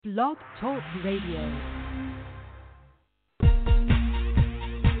Blog Talk Radio.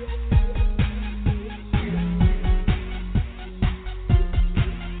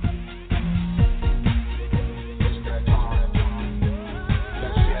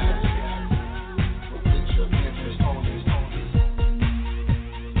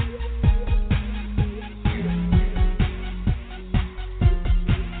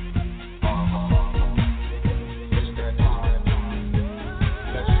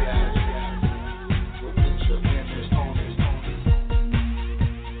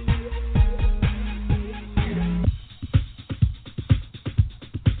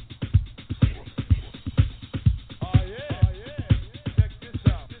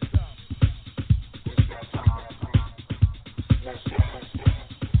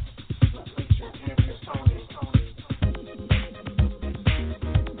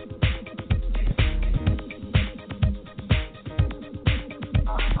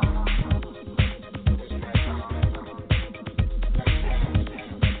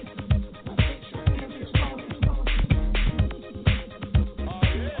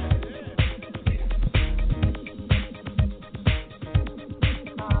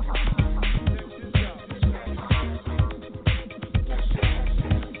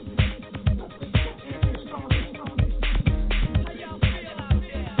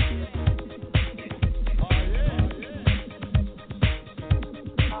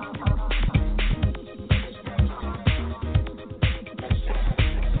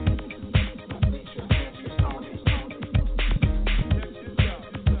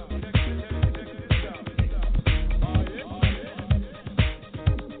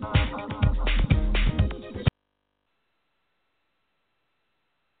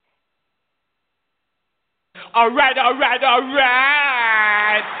 All right.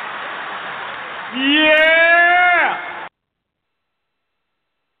 Yeah.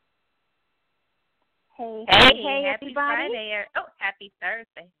 Hey, happy everybody. Friday. Happy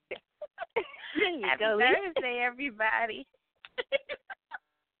Thursday. Happy Thursday, everybody.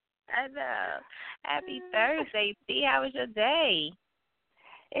 I know. Happy Thursday. See, how was your day?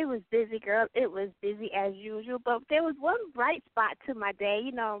 It was busy, girl. It was busy as usual, but there was one bright spot to my day.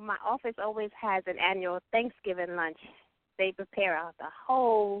 You know, my office always has an annual Thanksgiving lunch. They prepare out the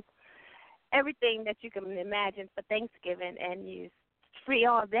whole, everything that you can imagine for Thanksgiving, and you're free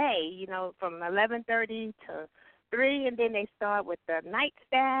all day, you know, from 11:30 to 3, and then they start with the night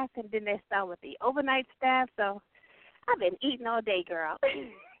staff, and then they start with the overnight staff. So I've been eating all day, girl.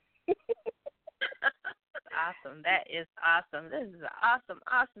 Awesome. That is awesome. This is an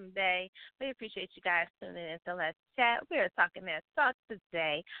awesome day. We appreciate you guys tuning in to Let's Chat. We are talking that talk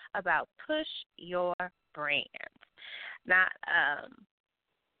today about push your brand. Now,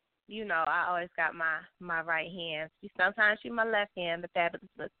 you know, I always got my right hand. Sometimes she's my left hand, the fabulous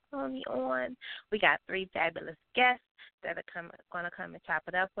Miss Toni on. We got 3 fabulous guests that are going to come and chop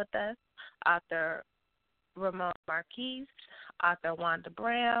it up with us. Author Marquis, author Wanda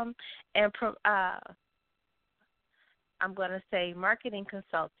Brown, and I'm going to say marketing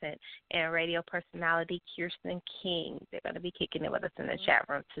consultant and radio personality Kirsten King. They're going to be kicking it with us in the chat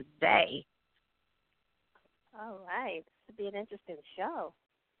room today. All right. This will be an interesting show.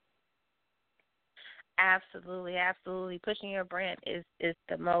 Absolutely. Pushing your brand is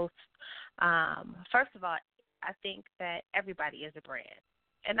the most, first of all, I think that everybody is a brand.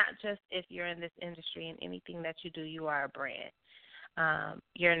 And not just if you're in this industry and anything that you do, you are a brand.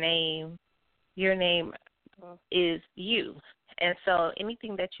 Your name is you. And so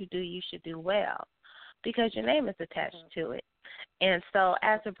anything that you do, you should do well because your name is attached to it. And so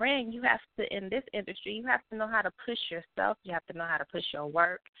as a brand, you have to, in this industry, you have to know how to push yourself. You have to know how to push your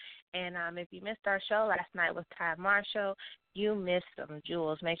work. And if you missed our show last night with Ty Marshall, you missed some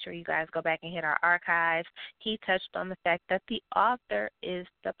jewels. Make sure you guys go back and hit our archives. He touched on the fact that the author is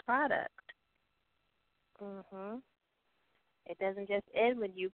the product. It doesn't just end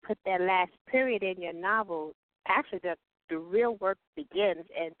when you put that last period in your novel. Actually, the real work begins.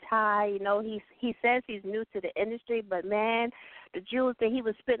 And Ty, you know, he says he's new to the industry, but, man, the jewels that he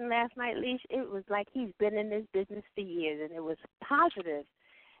was spitting last night, Lissha, it was like he's been in this business for years, and it was positive.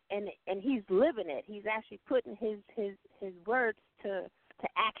 And he's living it. He's actually putting his words to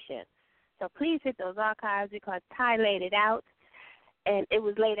action. So please hit those archives because Ty laid it out, and it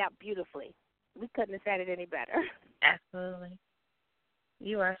was laid out beautifully. We couldn't have said it any better. Absolutely.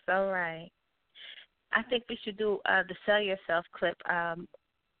 You are so right. I think we should do the Sell Yourself clip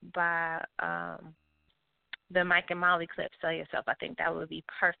by the Mike and Molly clip, Sell Yourself. I think that would be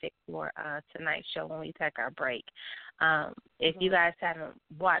perfect for tonight's show when we take our break. If you guys haven't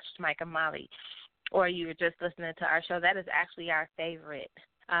watched Mike and Molly or you were just listening to our show, that is actually our favorite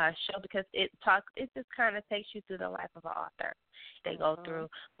show because it just kind of takes you through the life of an author. They go through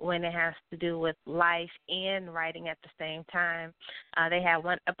when it has to do with life and writing at the same time. They had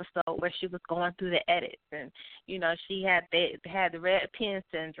one episode where she was going through the edits, and she had the red pen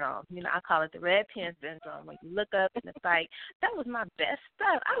syndrome. I call it the red pen syndrome. When you look up and it's like, that was my best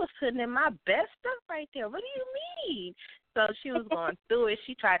stuff. I was putting in my best stuff right there. What do you mean? So she was going through it.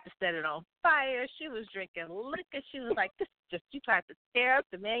 She tried to set it on fire. She was drinking liquor. She was like, she tried to tear up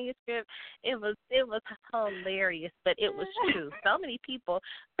the manuscript. It was hilarious, but it was true. So many people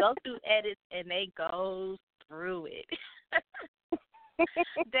go through edits and they go through it.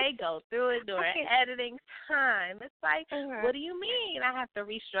 They go through it during editing time. It's like, what do you mean I have to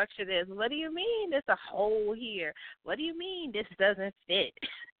restructure this? What do you mean there's a hole here? What do you mean this doesn't fit?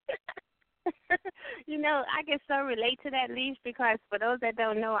 I can so relate to that, Lissha, because for those that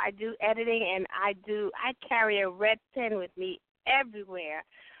don't know, I do editing, and I carry a red pen with me everywhere.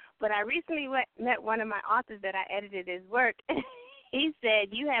 But I recently met one of my authors that I edited his work. He said,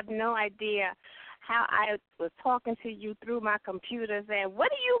 you have no idea how I was talking to you through my computer saying, what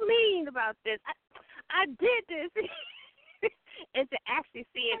do you mean about this? I did this. And to actually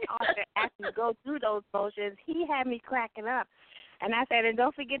see an author actually go through those motions, he had me cracking up. And I said, and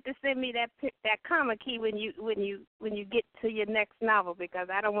don't forget to send me that comma key when you get to your next novel, because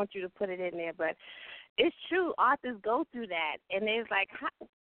I don't want you to put it in there. But it's true, authors go through that, and they're like,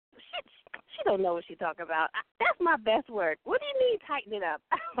 she don't know what she's talking about. That's my best work. What do you mean tighten it up?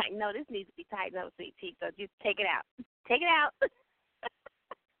 I'm like, no, this needs to be tightened up, CT. So just take it out. Take it out.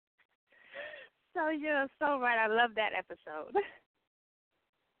 So you're so right. I love that episode.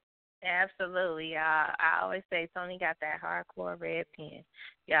 Absolutely, y'all. I always say Toni got that hardcore red pen.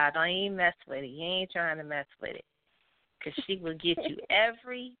 Y'all don't even mess with it. You ain't trying to mess with it, because she will get you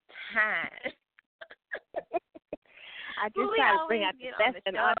every time. I just try to bring out the best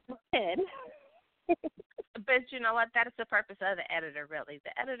in author pen. But you know what? That is the purpose of the editor, really.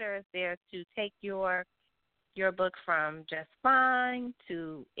 The editor is there to take your book from just fine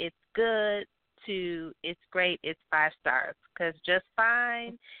to it's good to it's great, it's 5 stars. Because just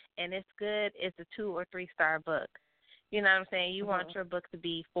fine and it's good is a 2 or 3 star book. You know what I'm saying? You want your book to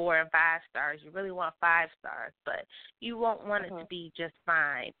be 4 and 5 stars. You really want 5 stars, but you won't want it to be just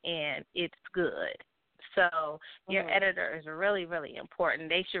fine and it's good. So your editor is really, really important.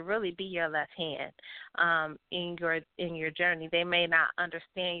 They should really be your left hand in your journey. They may not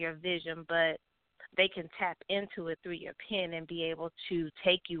understand your vision, but they can tap into it through your pen and be able to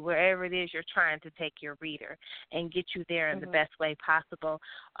take you wherever it is you're trying to take your reader and get you there in the best way possible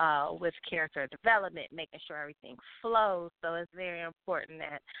with character development, making sure everything flows. So it's very important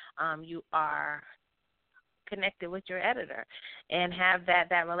that you are connected with your editor and have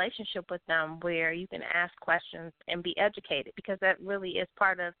that relationship with them where you can ask questions and be educated, because that really is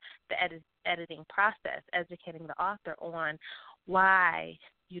part of the editing process, educating the author on why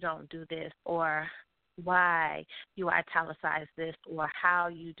you don't do this, or why you italicize this, or how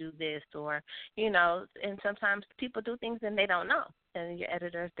you do this, or, and sometimes people do things and they don't know. And your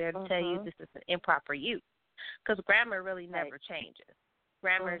editor is there to tell you this is an improper use, because grammar really never changes.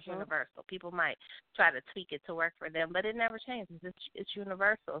 Grammar is universal. People might try to tweak it to work for them, but it never changes. It's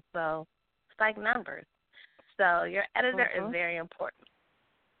universal. So it's like numbers. So your editor is very important.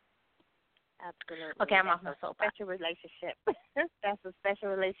 Absolutely. Okay, I'm off my soapbox. Special relationship. That's a special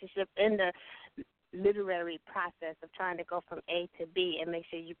relationship in the literary process of trying to go from A to B and make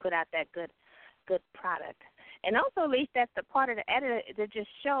sure you put out that good product. And also, at least that's the part of the editor to just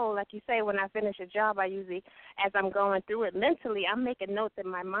show, like you say, when I finish a job, I usually, as I'm going through it mentally, I'm making notes in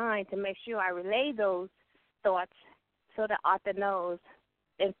my mind to make sure I relay those thoughts so the author knows.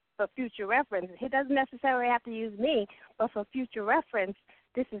 And for future reference, he doesn't necessarily have to use me, but for future reference,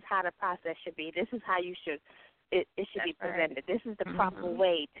 this is how the process should be. This is how you should it should be presented. This is the proper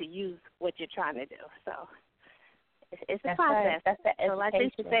way to use what you're trying to do. So it's a process. Right. That's the education. So like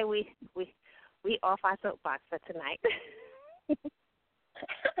they should say, we off our soapbox for tonight.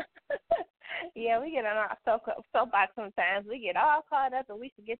 Yeah, we get on our soapbox sometimes. We get all caught up, and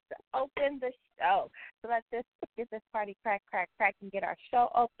we forget to open the show. So let's just get this party crack, and get our show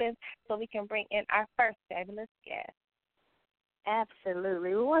open so we can bring in our first fabulous guest.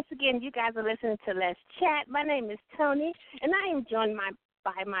 Absolutely. Well, once again, you guys are listening to Let's Chat. My name is Toni, and I am joined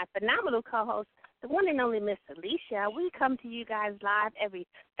by my phenomenal co-host, the one and only Miss Lissha. We come to you guys live every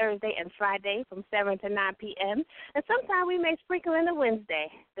Thursday and Friday from 7 to 9 p.m., and sometimes we may sprinkle in a Wednesday,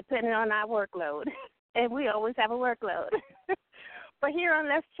 depending on our workload, and we always have a workload. But here on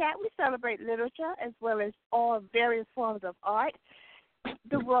Let's Chat, we celebrate literature as well as all various forms of art.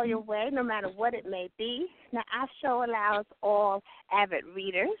 the royal way, no matter what it may be. Now, our show allows all avid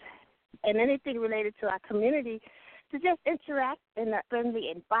readers and anything related to our community to just interact in a friendly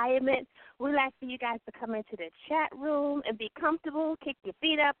environment. We like for you guys to come into the chat room and be comfortable, kick your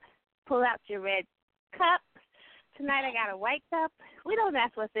feet up, pull out your red cup. Tonight I got a white cup. We don't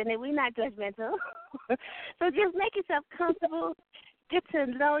ask what's in it. We're not judgmental. So just make yourself comfortable. Get to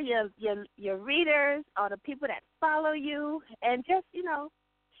know your readers or the people that follow you, and just,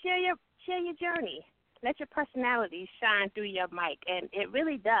 share your journey. Let your personality shine through your mic, and it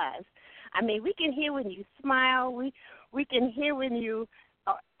really does. I mean, we can hear when you smile. We can hear when you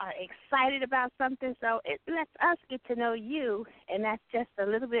are excited about something. So it lets us get to know you, and that's just a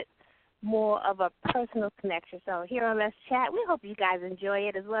little bit more of a personal connection. So here on Let's Chat, we hope you guys enjoy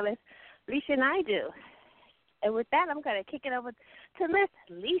it as well as Lissha and I do. And with that, I'm going to kick it over to Miss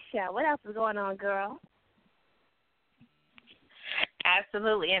Lissha. What else is going on, girl?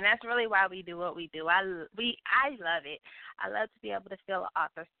 Absolutely, and that's really why we do what we do. I love it. I love to be able to feel an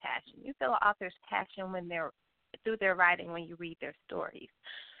author's passion. You feel an author's passion when they're through their writing, when you read their stories.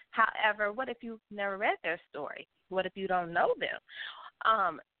 However, what if you've never read their story? What if you don't know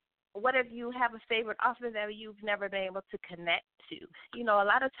them? What if you have a favorite author that you've never been able to connect to? A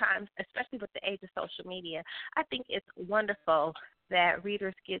lot of times, especially with the age of social media, I think it's wonderful that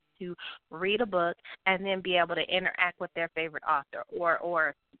readers get to read a book and then be able to interact with their favorite author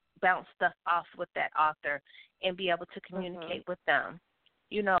or bounce stuff off with that author and be able to communicate with them.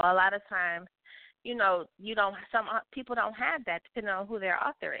 A lot of times, some people don't have that depending on who their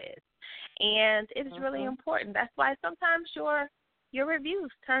author is. And it is really important. That's why sometimes your reviews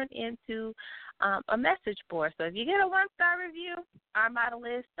turn into a message board. So if you get a 1-star review, our motto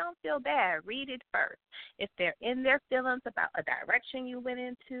is don't feel bad. Read it first. If they're in their feelings about a direction you went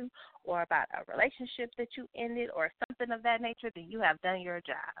into or about a relationship that you ended or something of that nature, then you have done your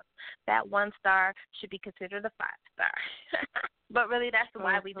job. That 1-star should be considered a 5-star. But really, that's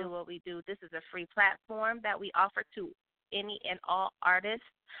why we do what we do. This is a free platform that we offer to any and all artists.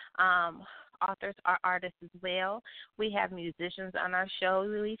 Authors are artists as well. We have musicians on our show.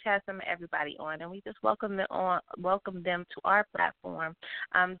 We each have some everybody on, and we just welcome them to our platform,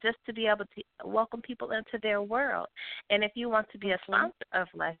 just to be able to welcome people into their world. And if you want to be a sponsor of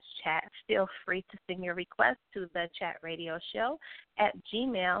Let's Chat, feel free to send your request to the Chat Radio Show at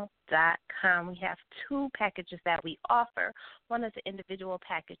gmail.com. We have 2 packages that we offer. One is an individual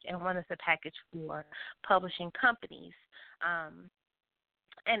package, and one is a package for publishing companies.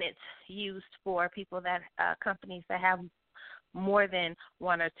 And it's used for people that companies that have more than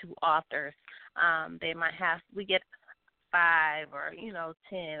 1 or 2 authors. They might we get 5 or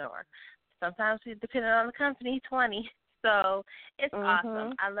 10, or sometimes, depending on the company, 20. So it's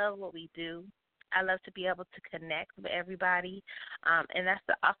awesome. I love what we do. I love to be able to connect with everybody, and that's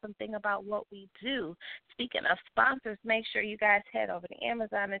the awesome thing about what we do. Speaking of sponsors, make sure you guys head over to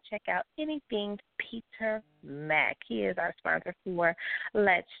Amazon and check out Anything Peter Mack. He is our sponsor for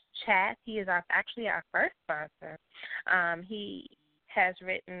Let's Chat. He is actually our first sponsor. He has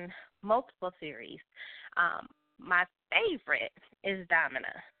written multiple series. My favorite is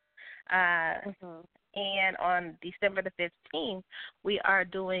Domina. And on December the 15th, we are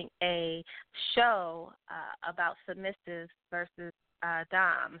doing a show about submissives versus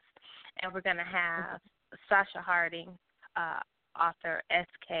doms. And we're going to have Sasha Harding, author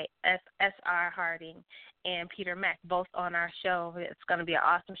S.R. Harding, and Peter Mack, both on our show. It's going to be an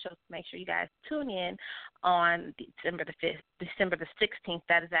awesome show, so make sure you guys tune in on December the 16th.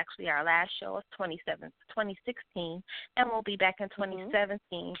 That is actually our last show of 2016, and we'll be back in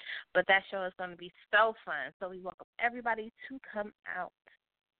 2017. But that show is going to be so fun, so we welcome everybody to come out.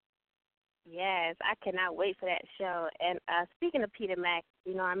 Yes, I cannot wait for that show. And speaking of Peter Mack,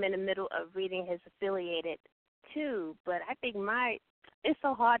 I'm in the middle of reading his Affiliated too, but I think it's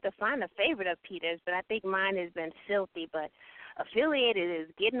so hard to find a favorite of Peter's, but I think mine has been Filthy, but Affiliated is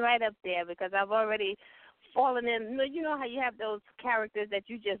getting right up there because I've already fallen in. You know how you have those characters that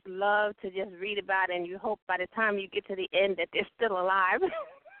you just love to just read about, and you hope by the time you get to the end that they're still alive.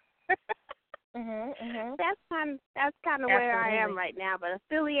 That's kind of where I am right now. But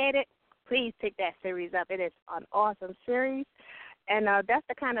Affiliated, please pick that series up. It is an awesome series. And that's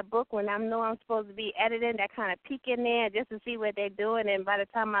the kind of book when I know I'm supposed to be editing, that kind of peek in there just to see what they're doing. And by the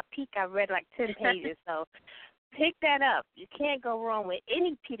time I peek, I've read like 10 pages. So pick that up. You can't go wrong with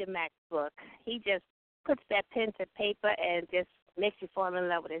any Peter Mack book. He just puts that pen to paper and just makes you fall in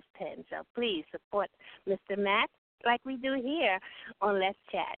love with his pen. So please support Mr. Mack like we do here on Let's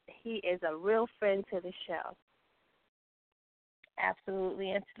Chat. He is a real friend to the show.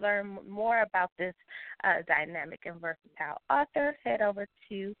 Absolutely. And to learn more about this dynamic and versatile author, head over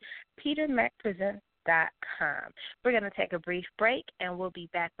to petermacpresents.com. We're going to take a brief break, and we'll be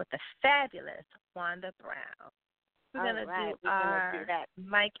back with the fabulous Wanda Brown. We're going to do our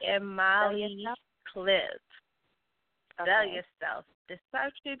Mike and Molly clip. Sell yourself. This is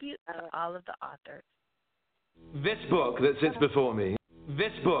our tribute to all of the authors. This book that sits before me,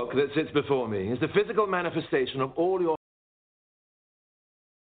 is the physical manifestation of all your...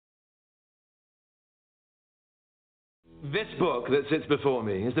 This book that sits before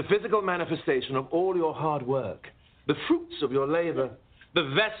me is the physical manifestation of all your hard work, the fruits of your labor, the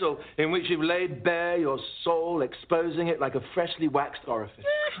vessel in which you've laid bare your soul, exposing it like a freshly waxed orifice.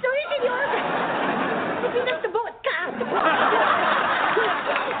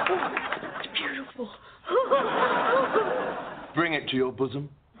 It's beautiful. Bring it to your bosom.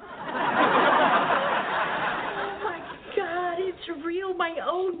 Oh, my God, it's real, my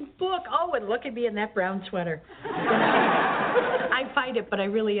own book. Oh, and look at me in that brown sweater. I fight it, but I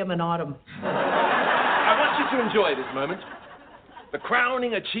really am an autumn. I want you to enjoy this moment. The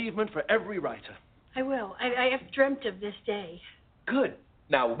crowning achievement for every writer. I will. I have dreamt of this day. Good.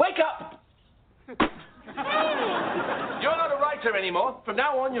 Now wake up! You're not a writer anymore. From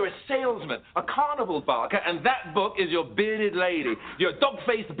now on, you're a salesman, a carnival barker, and that book is your bearded lady, your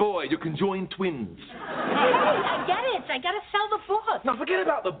dog-faced boy, your conjoined twins. Hey, I get it. I gotta sell the book. Now forget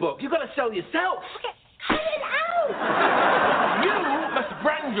about the book. You've got to sell yourself. Okay, cut it out. You must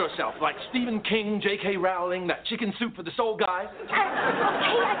brand yourself like Stephen King, J.K. Rowling, that Chicken Soup for the Soul guy. Okay,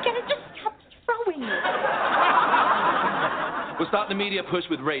 I get it. Just stop throwing it. We'll start the media push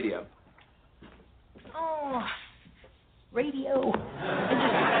with radio. Oh, radio.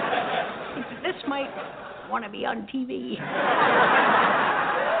 This might want to be on TV.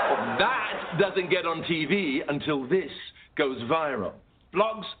 That doesn't get on TV until this goes viral.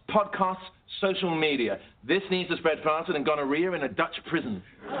 Blogs, podcasts, social media. This needs to spread faster than gonorrhea in a Dutch prison.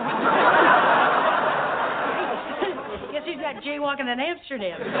 Guess he's not jaywalking in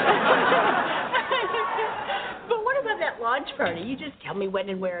Amsterdam. But what about that launch party? You just tell me when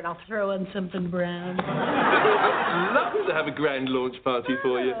and where, and I'll throw in something brown. I'd love to have a grand launch party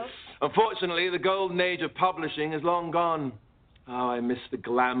for you. Unfortunately, the golden age of publishing is long gone. Oh, I miss the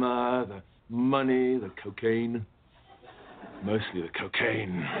glamour, the money, the cocaine. Mostly the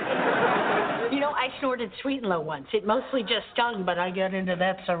cocaine. You know, I snorted Sweet and Low once. It mostly just stung, but I got into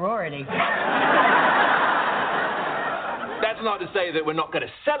that sorority. That's not to say that we're not going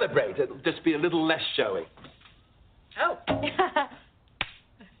to celebrate. It'll just be a little less showy. Oh.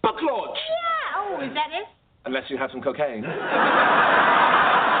 Book launch! Yeah! Oh, is that it? Unless you have some cocaine.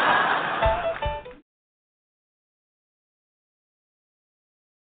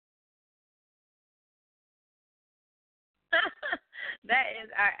 That is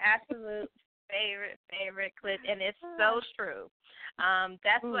our absolute favorite clip, and it's so true.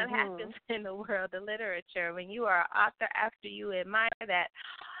 That's what happens in the world of literature. When you are an author, after you admire that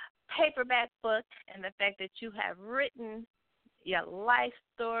paperback book and the fact that you have written your life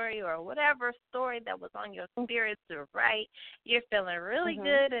story or whatever story that was on your spirit to write, you're feeling really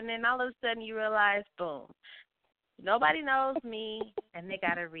good, and then all of a sudden you realize, boom, nobody knows me, and they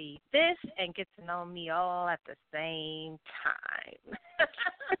got to read this and get to know me all at the same time.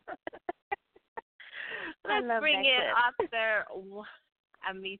 Let's bring in author,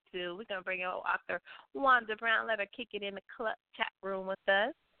 me too. We're going to bring in author Wanda Brown. Let her kick it in the chat room with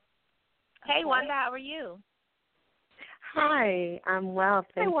us. Hey, Wanda, how are you? Hi, I'm well.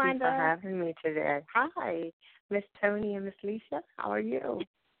 Thank you Wanda. for having me today. Hi, Miss Toni and Miss Lissha. How are you?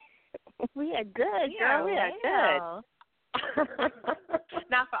 We are good, girl. We are good.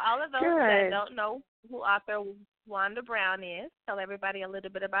 Now, for all of those that don't know who author Wanda Brown is, tell everybody a little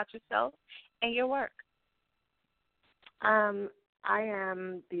bit about yourself and your work. I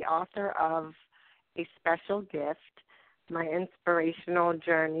am the author of A Special Gift, My Inspirational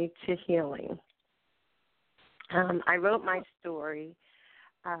Journey to Healing. I wrote my story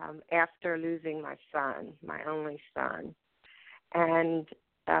after losing my son, my only son. And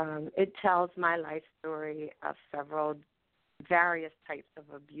it tells my life story of various types of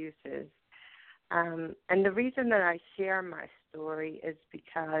abuses. And the reason that I share my story is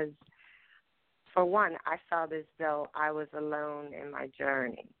because, for one, I felt as though I was alone in my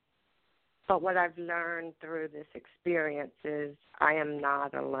journey. But what I've learned through this experience is I am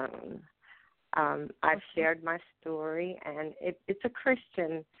not alone. I've shared my story, and it's a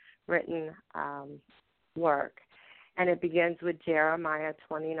Christian-written work. And it begins with Jeremiah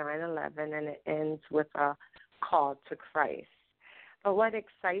 29:11, and it ends with a call to Christ. But what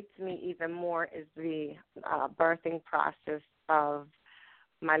excites me even more is the birthing process of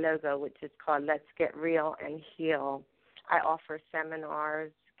my logo, which is called Let's Get Real and Heal. I offer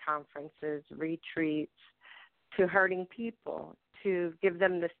seminars, conferences, retreats to hurting people to give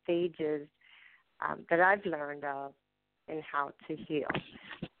them the stages that I've learned of in how to heal.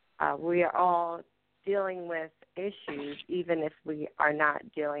 We are all dealing with issues, even if we are not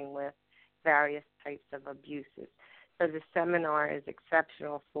dealing with various types of abuses. So the seminar is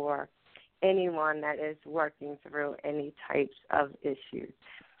exceptional for anyone that is working through any types of issues.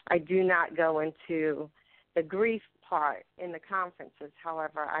 I do not go into the grief part in the conferences.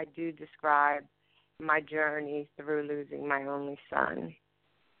 However, I do describe my journey through losing my only son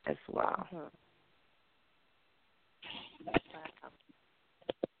as well.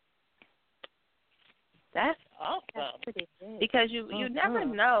 That's awesome. That's pretty good. Because you never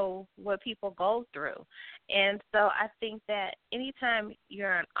know what people go through. And so I think that anytime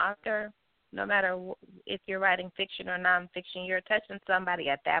you're an author, no matter if you're writing fiction or nonfiction, you're touching somebody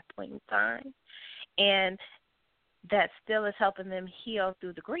at that point in time. And that still is helping them heal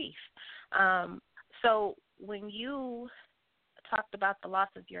through the grief. So when you talked about the loss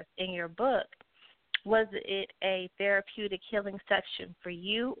of in your book, was it a therapeutic healing section for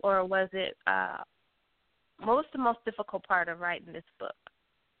you, or was it the most difficult part of writing this book?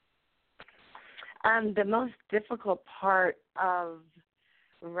 The most difficult part of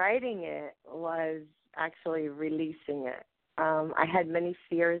writing it was actually releasing it. I had many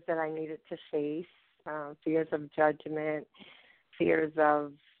fears that I needed to face, fears of judgment, fears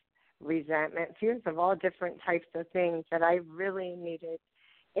of resentment, fears of all different types of things that I really needed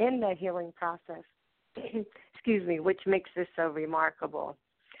in the healing process, excuse me, which makes this so remarkable.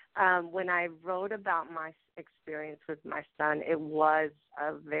 When I wrote about my experience with my son, it was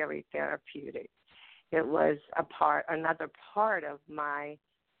very therapeutic. It was another part of my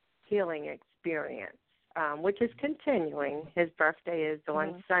healing experience, which is continuing. His birthday is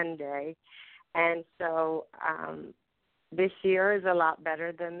on Sunday, and so this year is a lot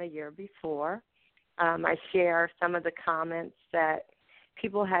better than the year before. I share some of the comments that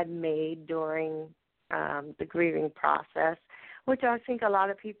people had made during the grieving process, which I think a lot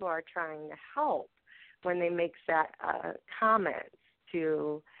of people are trying to help when they make that comments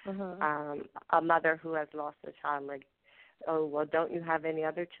to a mother who has lost a child, like, oh, well, don't you have any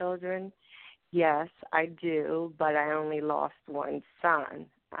other children? Yes, I do, but I only lost one son.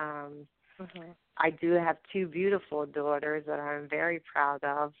 I do have two beautiful daughters that I'm very proud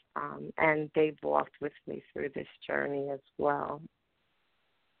of, and they've walked with me through this journey as well.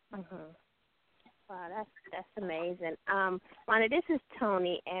 Wow, that's amazing. Wanda, this is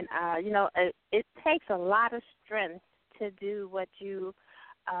Toni, and it takes a lot of strength to do what you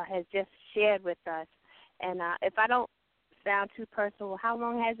has just shared with us. And if I don't sound too personal, how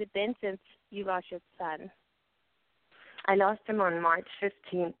long has it been since you lost your son? I lost him on March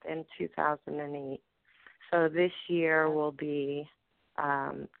 15th in 2008. So this year will be,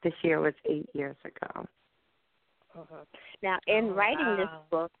 this year was 8 years ago. Now, in writing this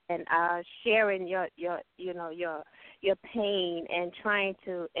book and sharing your pain and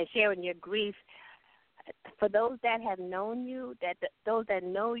and sharing your grief, for those that have known you, those that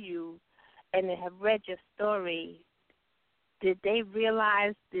know you and have read your story, did they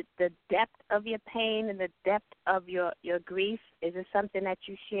realize the depth of your pain and the depth of your grief? Is it something that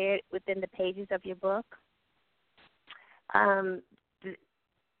you shared within the pages of your book? I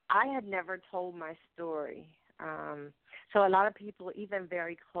had never told my story. So a lot of people, even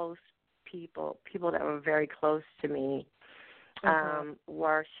very close people that were very close to me,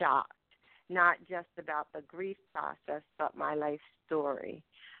 were shocked, not just about the grief process, but my life story.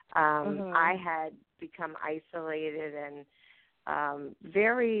 I had become isolated and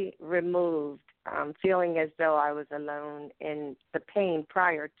very removed, feeling as though I was alone in the pain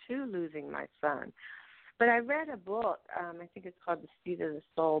prior to losing my son. But I read a book, I think it's called The Seat of the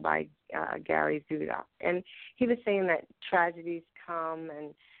Soul by Gary Zuda, and he was saying that tragedies come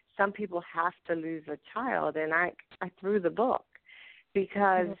and some people have to lose a child, and I threw the book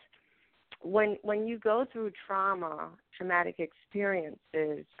because when you go through traumatic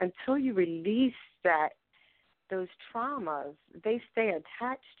experiences, until you release those traumas, they stay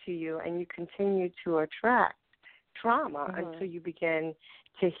attached to you and you continue to attract trauma until you begin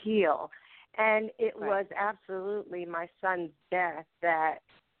to heal. And it was absolutely my son's death that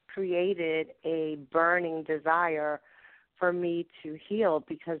created a burning desire for me to heal,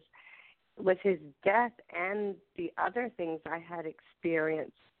 because with his death and the other things I had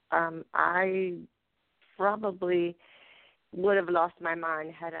experienced, I probably would have lost my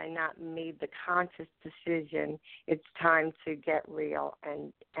mind had I not made the conscious decision. It's time to get real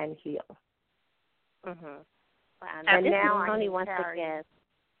and heal. Mhm. Wow. Now, and this now is Toni I once carry. again.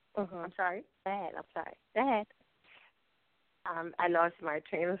 Mhm. I'm sorry. Go ahead. I'm sorry. Go ahead. I lost my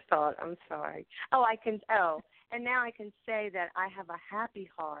train of thought. I'm sorry. And now I can say that I have a happy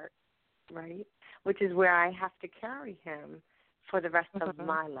heart, right? Which is where I have to carry him for the rest of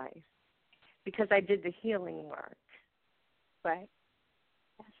my life, because I did the healing work. Right.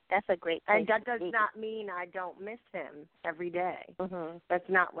 That's a great place. And that does not mean I don't miss him every day. That's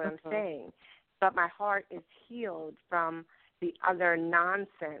not what I'm saying. But my heart is healed from the other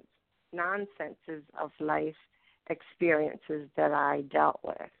nonsenses of life experiences that I dealt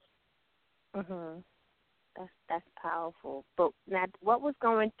with. That's powerful. But now, what were you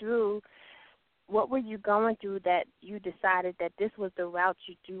going through that you decided that this was the route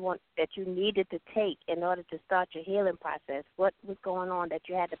that you needed to take in order to start your healing process? What was going on that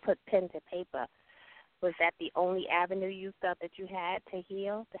you had to put pen to paper? Was that the only avenue you felt that you had to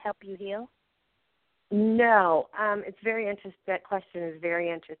heal, to help you heal? No, it's very interesting. That question is very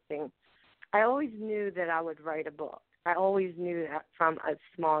interesting. I always knew that I would write a book. I always knew that from a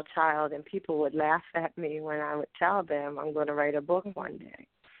small child, and people would laugh at me when I would tell them I'm going to write a book one day.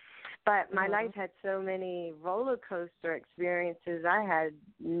 But my life had so many roller coaster experiences. I had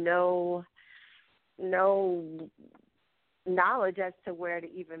no knowledge as to where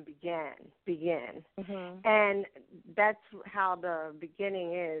to even begin. And that's how the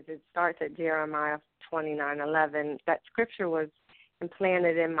beginning is. It starts at Jeremiah 29:11. That scripture was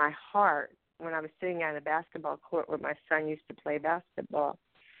implanted in my heart when I was sitting at a basketball court where my son used to play basketball.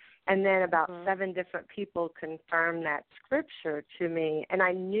 And then about 7 different people confirmed that scripture to me, and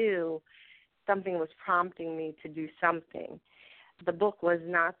I knew something was prompting me to do something. The book was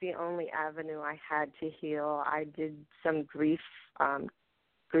not the only avenue I had to heal. I did some grief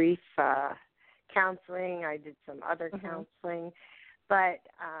counseling. I did some other counseling. But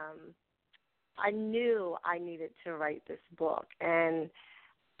I knew I needed to write this book, and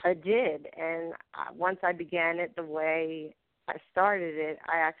I did. And once I began it the way I started it,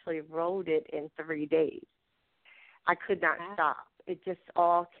 I actually wrote it in 3 days. I could not stop. It just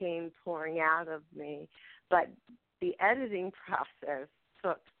all came pouring out of me. But the editing process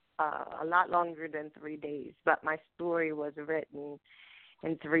took a lot longer than 3 days, but my story was written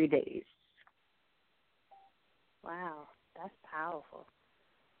in 3 days. Wow, that's powerful.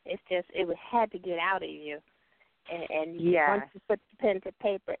 It's just, it had to get out of you. And once you put the pen to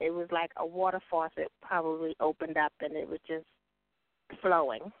paper, it was like a water faucet probably opened up, and it was just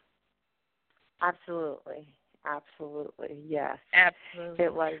flowing. Absolutely, yes. Absolutely.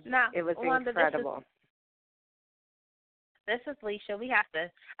 It was. Now, it was Wanda, incredible. This is Lissha. We have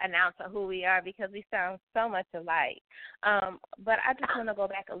to announce who we are because we sound so much alike. But I just want to go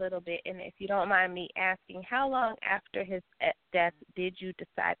back a little bit, and if you don't mind me asking, how long after his death did you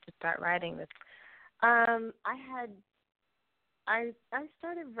decide to start writing this? I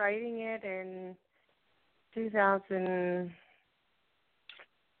started writing it in 2000,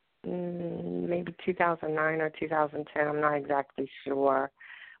 maybe 2009 or 2010. I'm not exactly sure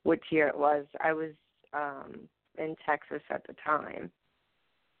which year it was. I was in Texas at the time.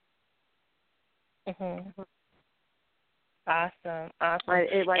 Awesome.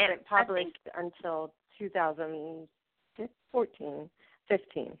 It wasn't published until 2014.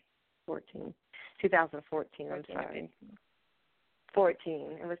 I'm sorry.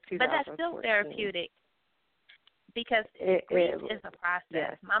 14. It was 2014. But that's still therapeutic because grief is a process.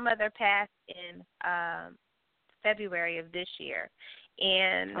 Yes. My mother passed in February of this year,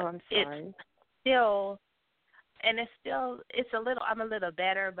 and I'm sorry. I'm a little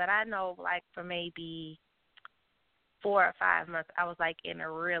better, but I know like for maybe 4 or 5 months I was like in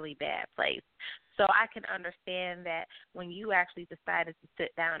a really bad place. So I can understand that when you actually decided to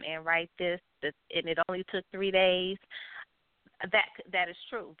sit down and write this, and it only took 3 days, that is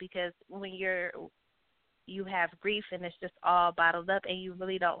true, because when you have grief and it's just all bottled up and you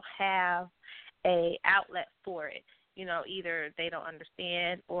really don't have a outlet for it, either they don't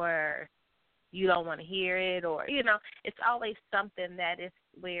understand or you don't want to hear it, or, it's always something that is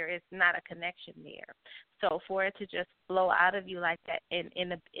where it's not a connection there. So for it to just flow out of you like that and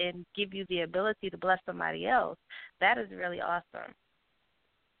give you the ability to bless somebody else, that is really awesome.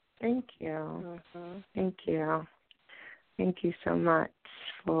 Thank you. Thank you. Thank you so much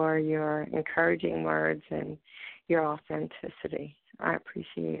for your encouraging words and your authenticity. I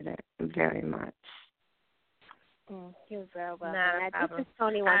appreciate it very much. You're very welcome. This is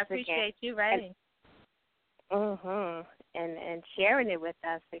Toni once I appreciate again. you writing. And sharing it with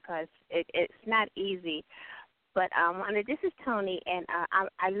us, because it's not easy But Wanda, this is Toni, and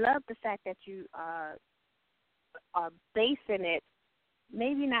I love the fact that you are basing it,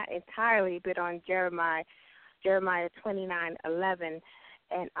 maybe not entirely, but on Jeremiah 29:11,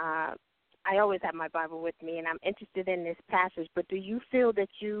 and I always have my Bible with me, and I'm interested in this passage. But do you feel that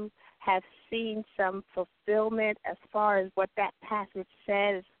you have seen some fulfillment as far as what that passage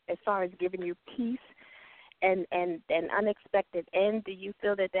says, as far as giving you peace and an unexpected end? Do you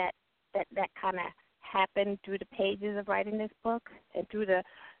feel that kind of happened through the pages of writing this book and through the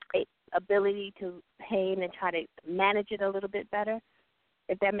ability to pain and try to manage it a little bit better,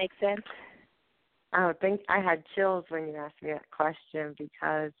 if that makes sense? I think I had chills when you asked me that question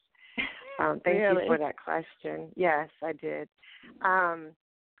because thank Really? you for that question. Yes, I did.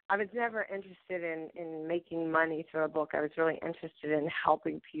 I was never interested in making money through a book. I was really interested in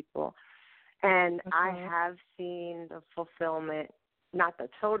helping people. And I have seen the fulfillment, not the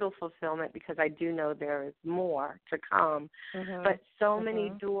total fulfillment, because I do know there is more to come. But so many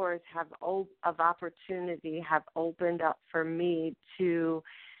doors of opportunity have opened up for me to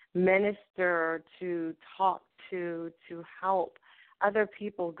minister, to talk to help other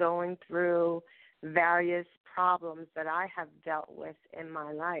people going through various problems that I have dealt with in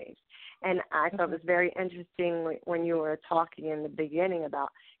my life. And I thought it was very interesting when you were talking in the beginning about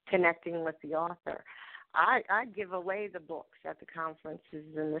connecting with the author. I give away the books at the conferences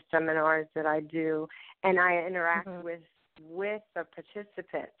and the seminars that I do, and I interact with the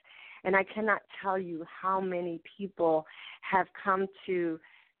participants. And I cannot tell you how many people have come to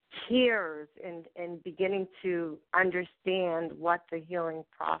tears and beginning to understand what the healing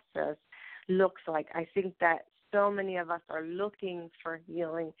process looks like. I think that so many of us are looking for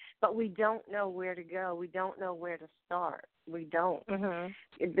healing, but we don't know where to go. We don't know where to start. We don't.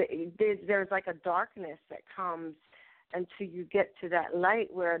 There's like a darkness that comes until you get to that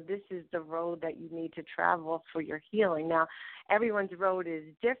light where this is the road that you need to travel for your healing. Now, everyone's road is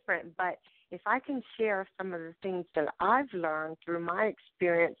different, but if I can share some of the things that I've learned through my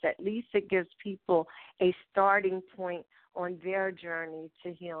experience, at least it gives people a starting point on their journey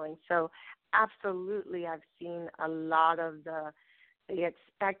to healing. So absolutely, I've seen a lot of the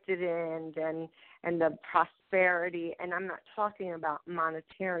expected end and the prosperity, and I'm not talking about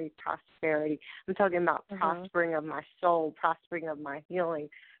monetary prosperity. I'm talking about prospering of my soul, prospering of my healing,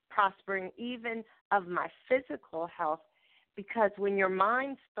 prospering even of my physical health, because when your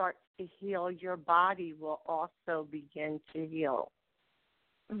mind starts to heal, your body will also begin to heal.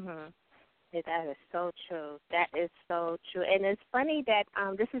 That is so true. That is so true. And it's funny that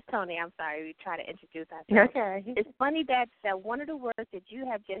this is Toni. I'm sorry. We try to introduce ourselves. Okay. It's funny that one of the words that you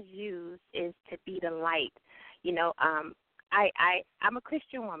have just used is to be the light. You know, I'm a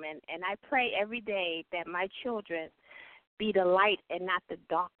Christian woman, and I pray every day that my children be the light and not the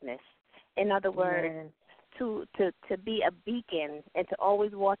darkness. In other words, to be a beacon and to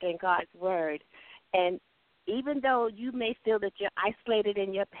always walk in God's word. And even though you may feel that you're isolated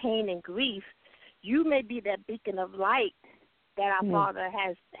in your pain and grief, you may be that beacon of light that our Father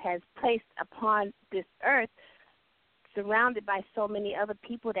has placed upon this earth, surrounded by so many other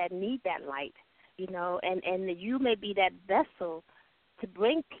people that need that light, you know, and you may be that vessel to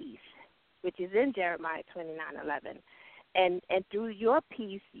bring peace, which is in Jeremiah 29:11. And through your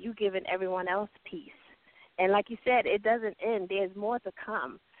peace, you giving everyone else peace. And like you said, it doesn't end. There's more to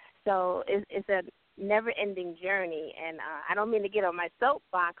come. So it's a never-ending journey. And I don't mean to get on my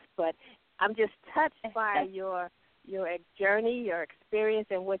soapbox, but I'm just touched by your journey, your experience,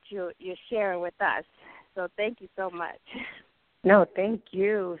 and what you're sharing with us. So thank you so much. No, thank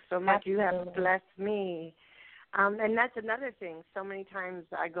you so much. Absolutely. You have blessed me. And that's another thing. So many times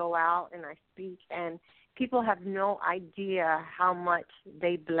I go out and I speak, and people have no idea how much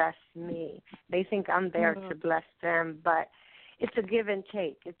they bless me. They think I'm there to bless them, but it's a give and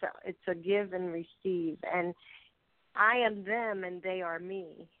take. It's a give and receive, and I am them and they are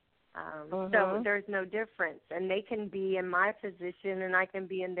me. So there's no difference, and they can be in my position and I can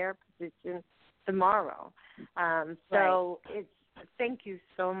be in their position tomorrow. So it's thank you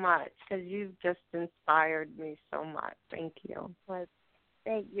so much, because you've just inspired me so much. Thank you. Well,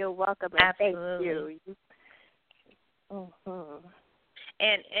 you're welcome. Absolutely. Thank you.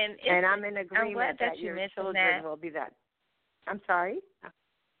 And I'm in agreement I'm glad that you your mentioned children that. will be that. I'm sorry?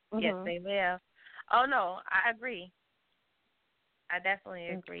 Yes, they will. Oh, no, I agree. I definitely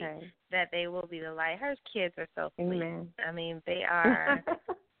agree that they will be the light. Her kids are so sweet. Amen. I mean, they are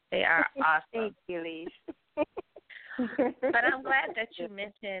awesome. Thank you, Lissha. But I'm glad that you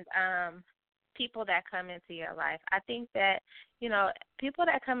mentioned people that come into your life. I think that, you know, people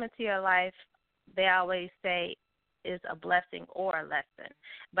that come into your life, they always say is a blessing or a lesson.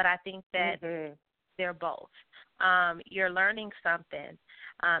 But I think that they're both. you're learning something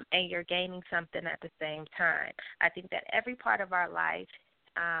and you're gaining something at the same time. I think that every part of our life,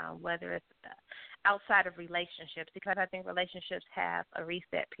 whether it's outside of relationships, because I think relationships have a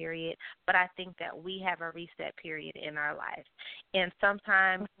reset period, but I think that we have a reset period in our life. And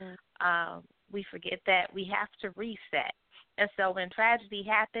sometimes we forget that we have to reset. And so when tragedy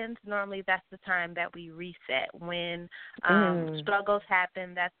happens, normally that's the time that we reset. When struggles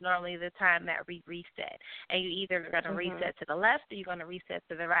happen, that's normally the time that we reset. And you're either going to reset to the left or you're going to reset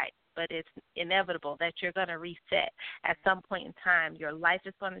to the right. But it's inevitable that you're going to reset at some point in time. Your life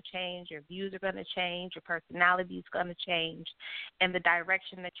is going to change. Your views are going to change. Your personality is going to change. And the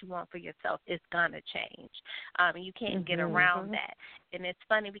direction that you want for yourself is going to change. And you can't get around that. And it's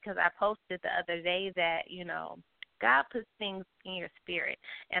funny because I posted the other day that, you know, God puts things in your spirit,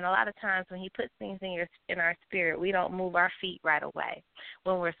 and a lot of times when He puts things in our spirit, we don't move our feet right away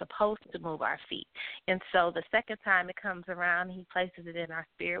when we're supposed to move our feet. And so the second time it comes around, He places it in our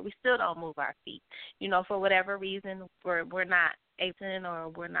spirit, we still don't move our feet. You know, for whatever reason, we're not able or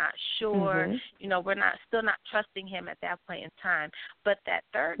we're not sure. You know, we're still not trusting Him at that point in time. But that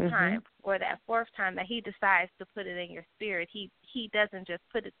third time or that fourth time that He decides to put it in your spirit, He doesn't just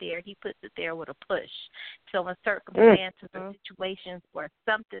put it there. He puts it there with a push. So in circumstances or situations where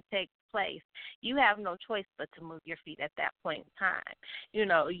something takes place, you have no choice but to move your feet at that point in time. You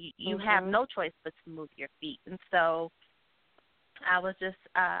know, you have no choice but to move your feet. And so I was just,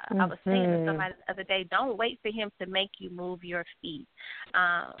 I was saying to somebody the other day, don't wait for Him to make you move your feet.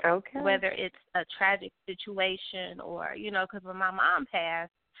 Whether it's a tragic situation or, you know, because when my mom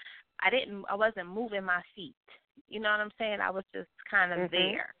passed, I wasn't moving my feet. You know what I'm saying? I was just kind of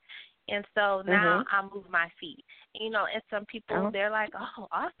there. And so now I move my feet. You know, and some people, they're like, oh,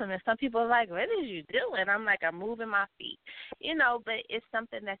 awesome. And some people are like, what is you doing? I'm like, I'm moving my feet. You know, but it's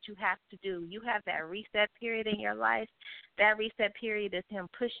something that you have to do. You have that reset period in your life. That reset period is Him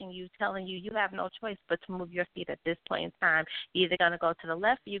pushing you, telling you you have no choice but to move your feet at this point in time. You're either going to go to the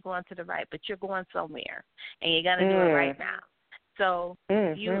left or you're going to the right, but you're going somewhere, and you're going to do it right now. So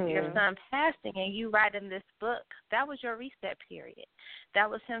your son passing and you writing this book, that was your reset period. That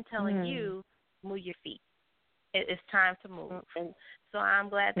was Him telling you, move your feet. It's time to move. And so I'm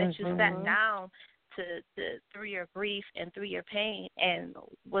glad that you sat down to through your grief and through your pain and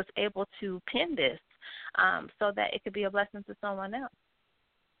was able to pen this so that it could be a blessing to someone else.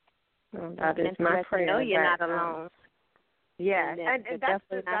 Well, that is my prayer. No, you're not alone. Yeah, and that's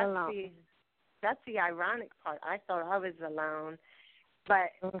alone. That's the ironic part. I thought I was alone,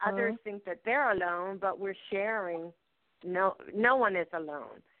 but others think that they're alone, but we're sharing. No one is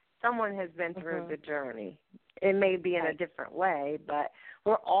alone. Someone has been through the journey. It may be in a different way, but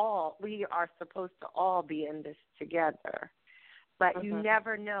we are supposed to all be in this together. But you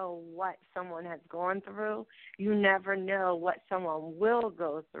never know what someone has gone through. You never know what someone will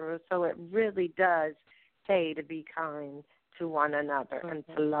go through. So it really does pay to be kind to one another and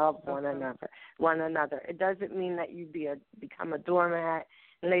to love one another. It doesn't mean that you become a doormat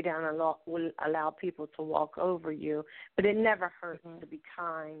and lay down and allow people to walk over you, but it never hurts to be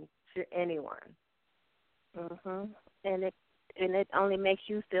kind to anyone. And it only makes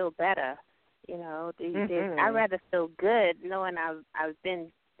you feel better. You know, I'd rather feel good knowing I've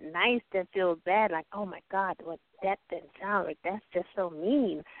been nice than feel bad. Like, oh my God, that didn't sound like that's just so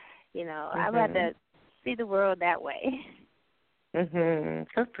mean. You know, I'd rather see the world that way.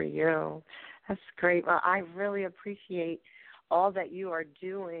 Good for you. That's great. Well, I really appreciate all that you are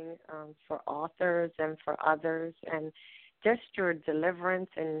doing for authors and for others, and just your deliverance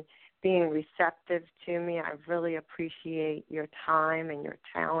and being receptive to me. I really appreciate your time and your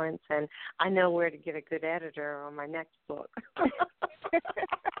talents, and I know where to get a good editor on my next book.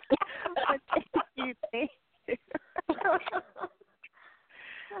 Thank you.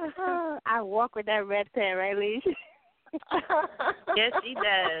 I walk with that red pen, right, Lissha? Yes, she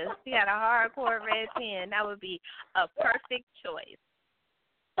does. She got a hardcore red pen. That would be a perfect choice.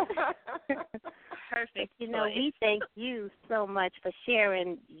 Perfect. You know, we thank you so much for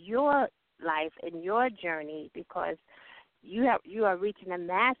sharing your life and your journey, because you are reaching the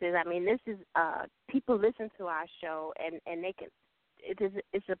masses. I mean, this is people listen to our show, and they can.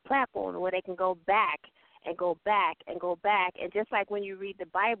 It's a platform where they can go back and go back and go back. And just like when you read the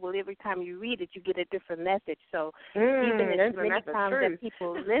Bible, every time you read it, you get a different message. So even as many times that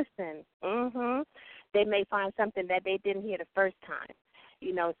people listen, they may find something that they didn't hear the first time.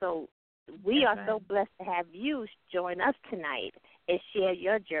 You know, so we are so blessed to have you join us tonight and share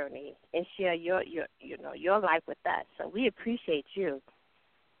your journey and share your life with us. So we appreciate you.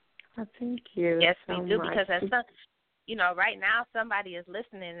 Well, thank you. Yes, so we do, much. because right now somebody is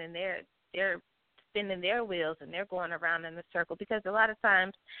listening and they're spinning their wheels and they're going around in a circle, because a lot of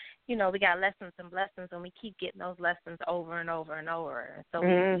times, you know, we got lessons and lessons, and we keep getting those lessons over and over and over. And so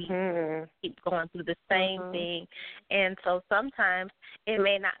we keep going through the same thing. And so sometimes it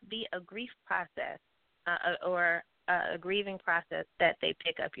may not be a grief process or a grieving process that they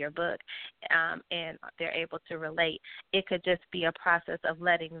pick up your book and they're able to relate. It could just be a process of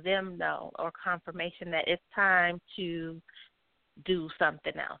letting them know, or confirmation that it's time to do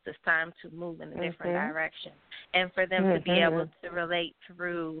something else. It's time to move in a different direction. And for them to be able to relate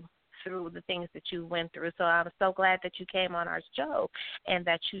through the things that you went through. So I'm so glad that you came on our show and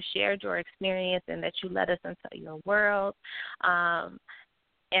that you shared your experience and that you let us into your world.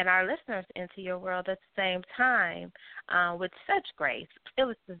 And our listeners into your world at the same time with such grace. It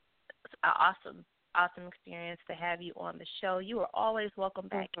was an awesome experience to have you on the show. You are always welcome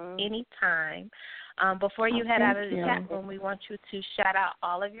back anytime. Before you head out of the chat room, we want you to shout out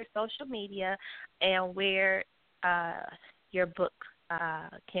all of your social media and where your books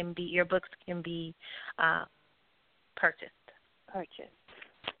can be purchased.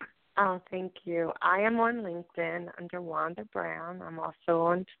 Oh, thank you. I am on LinkedIn under Wanda Brown. I'm also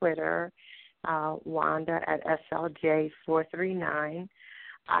on Twitter, Wanda at SLJ439.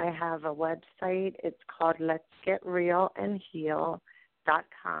 I have a website. It's called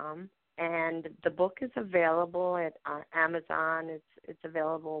letsgetrealandheal.com. And the book is available at Amazon. It's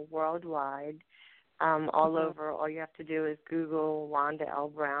available worldwide, all over. All you have to do is Google Wanda L.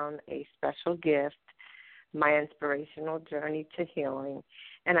 Brown, A Special Gift, My Inspirational Journey to Healing.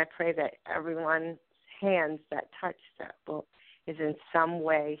 And I pray that everyone's hands that touch that book is in some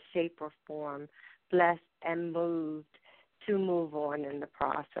way, shape, or form blessed and moved to move on in the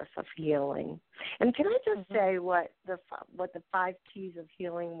process of healing. And can I just say what the 5 keys of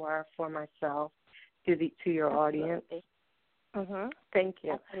healing were for myself to your audience? Thank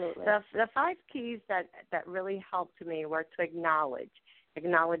you. Absolutely. The 5 keys that really helped me were to acknowledge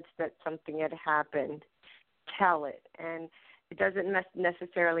that something had happened, tell it. And it doesn't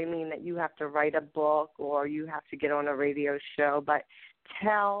necessarily mean that you have to write a book or you have to get on a radio show, but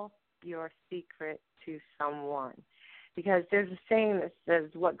tell your secret to someone. Because there's a saying that says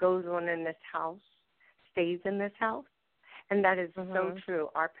what goes on in this house stays in this house. And that is so true.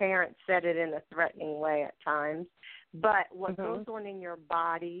 Our parents said it in a threatening way at times. But what goes on in your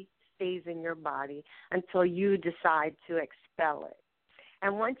body stays in your body until you decide to expel it.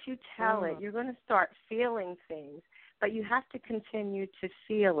 And once you tell it, you're going to start feeling things. But you have to continue to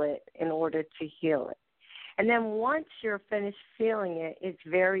feel it in order to heal it. And then once you're finished feeling it, it's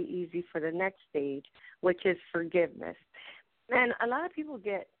very easy for the next stage, which is forgiveness. And a lot of people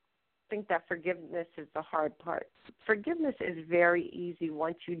think that forgiveness is the hard part. Forgiveness is very easy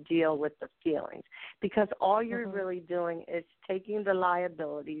once you deal with the feelings, because all you're really doing is taking the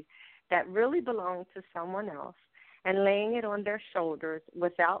liabilities that really belong to someone else and laying it on their shoulders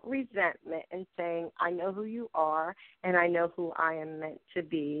without resentment and saying, I know who you are and I know who I am meant to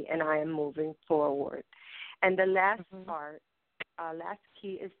be and I am moving forward. And the last part, last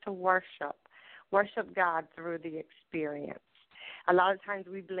key is to worship. Worship God through the experience. A lot of times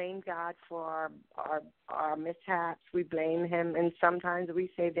we blame God for our mishaps. We blame him, and sometimes we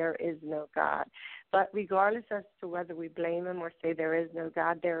say there is no God. But regardless as to whether we blame him or say there is no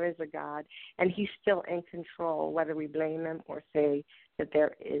God, there is a God, and he's still in control, whether we blame him or say that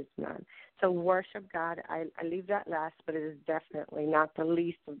there is none. So worship God. I leave that last, but it is definitely not the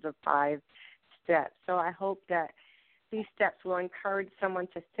least of the 5 steps. So I hope that these steps will encourage someone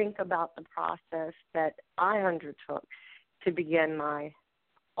to think about the process that I undertook to begin my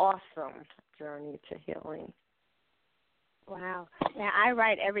awesome journey to healing. Wow. Now, I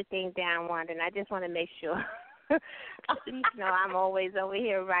write everything down, Wanda, and I just want to make sure. You know, I'm always over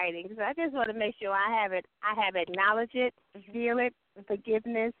here writing, so I just want to make sure I have it. I have acknowledge it, feel it,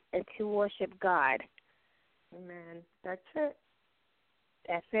 forgiveness, and to worship God. Amen. That's it.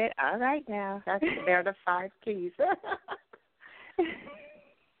 That's it. All right now. They're the 5 keys.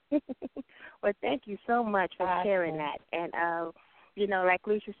 Well, thank you so much for sharing that. And, you know, like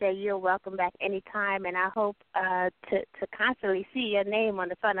Lissha said, you're welcome back anytime. And I hope to constantly see your name on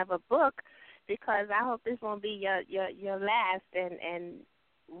the front of a book, because I hope this won't be your last. And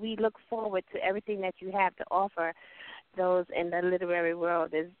we look forward to everything that you have to offer those in the literary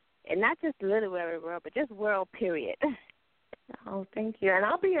world. And not just literary world, but just world, period. Oh, thank you. And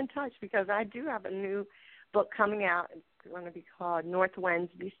I'll be in touch because I do have a new book coming out. It's going to be called North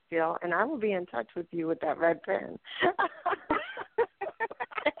Winds Be Still, and I will be in touch with you with that red pen.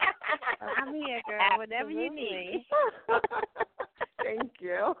 I'm here, girl, whatever you need. Thank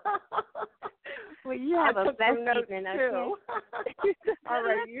you. Well, you have a blessed evening, too. Okay? All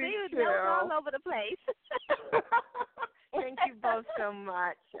right, you too. Notes all over the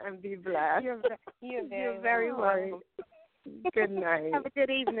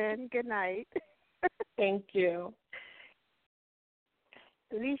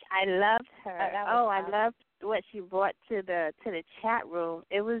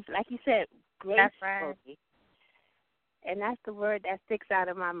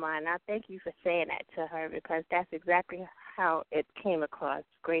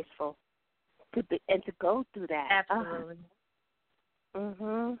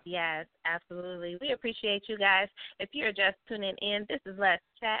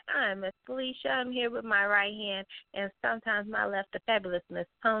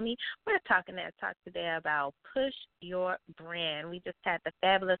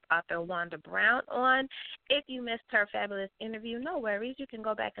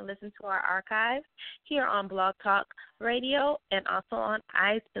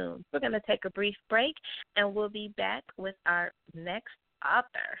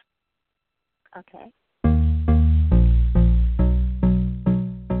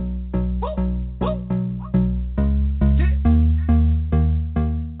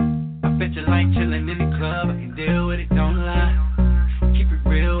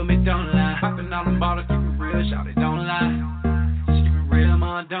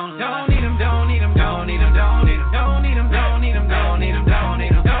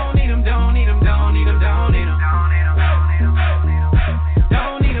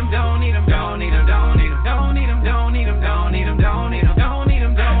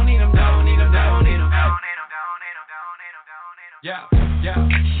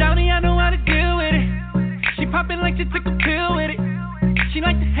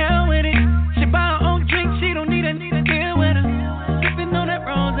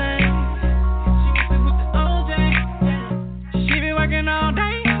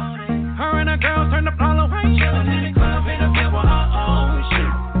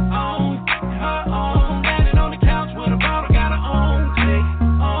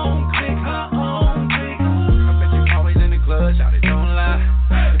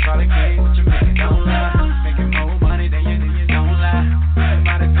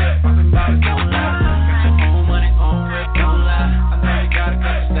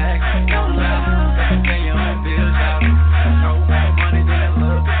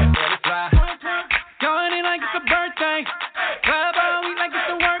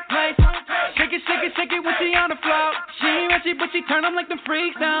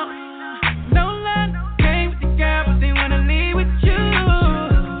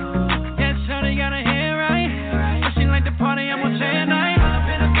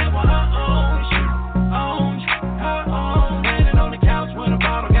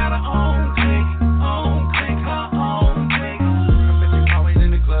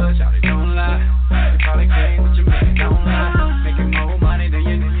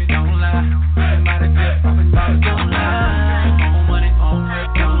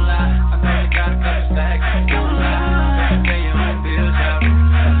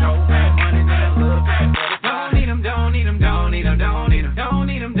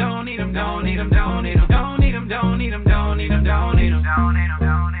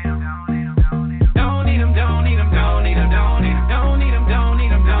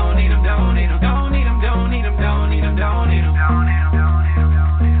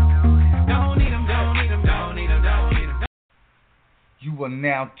You are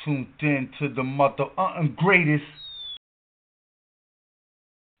now tuned in to the mother greatest.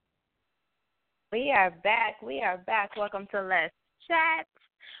 We are back. Welcome to Let's Chat.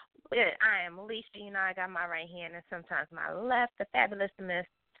 I am Lissha. You know, I got my right hand and sometimes my left, the fabulous Miss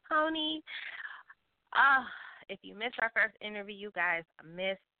Toni. If you missed our first interview, you guys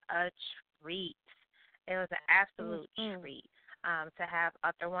missed a treat. It was an absolute treat to have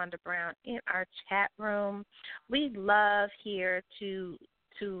author Wanda Brown in our chat room. We love here to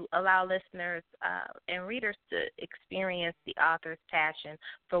allow listeners and readers to experience the author's passion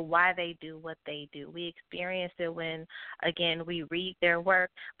for why they do what they do. We experience it when, again, we read their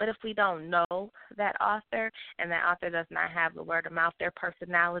work, but if we don't know that author and that author does not have the word of mouth, their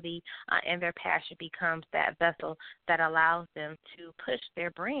personality and their passion becomes that vessel that allows them to push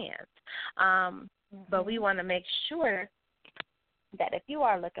their brands. But we want to make sure that if you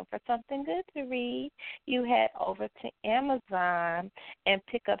are looking for something good to read, you head over to Amazon and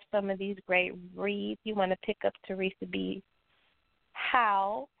pick up some of these great reads. You want to pick up Teresa B.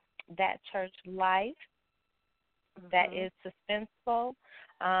 How, That Church Life, that is suspenseful,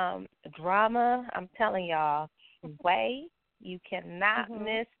 drama. I'm telling y'all, way, you cannot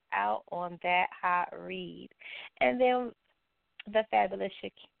miss out on that hot read. And then the fabulous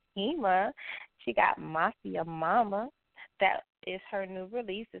Hema. She got Mafia Mama. That is her new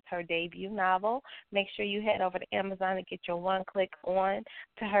release. It's her debut novel. Make sure you head over to Amazon and get your one-click on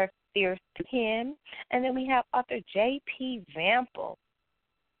to her fierce pen. And then we have author J.B. Vample.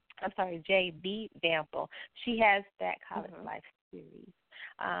 She has that College Life series.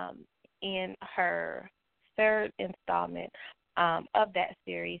 In her third installment of that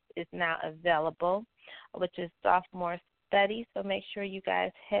series is now available, which is Sophomore Study. So make sure you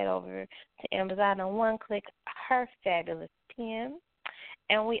guys head over to Amazon and one-click her fabulous pen.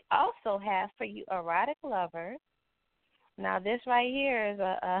 And we also have for you erotic lovers. Now this right here is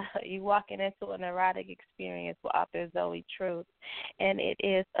you walking into an erotic experience with author Zoe Truth, and it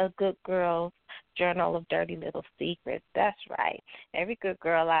is a good girl's journal of dirty little secrets. That's right. Every good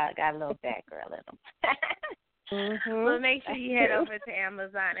girl out got a little bad girl in them. Well, make sure you head over to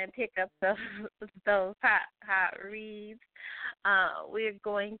Amazon and pick up those hot reads. We're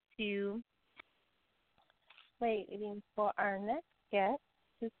going to waiting for our next guest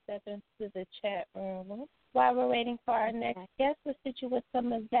to step into the chat room. While we're waiting for our next guest, we'll sit you with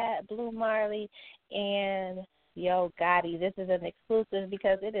some of that Blue Marley and Yo Gotti. This is an exclusive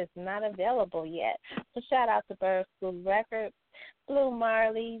because it is not available yet. So shout out to Bird School Records, Blue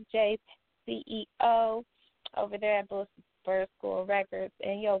Marley, JCEO over there at Bird School Records,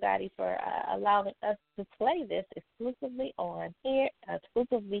 and Yo Gotti for allowing us to play this exclusively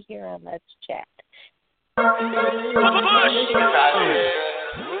here on Let's Chat.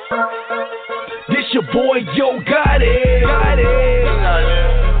 This your boy Yo Gotti.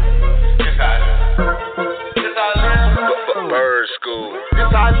 Bird School.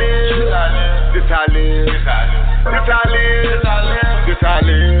 This I live. This I live. This I live. This I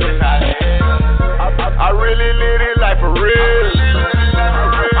live. I really live it like for real.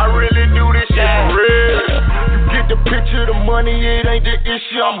 I really do this shit for real. Get the picture, the money, it ain't the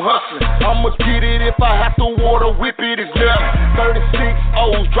issue, I'm hustling. I'ma get it if I have to water whip it, it's nothing. 36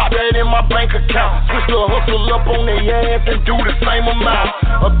 O's, drop that in my bank account. Switch the hustle up on their ass and do the same amount.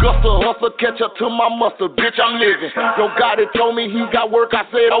 Augusta hustle, catch up to my muscle, bitch, I'm living. Yo, God, it told me he got work, I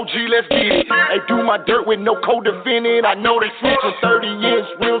said, OG, let's get it. They do my dirt with no co-defendant, I know they switching 30-inch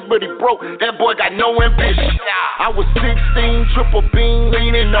rims, but he broke, that boy got no ambition. I was 16, triple beam,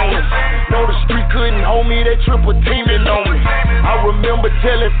 leaning on him. Know the street couldn't hold me, they triple teaming on me. I remember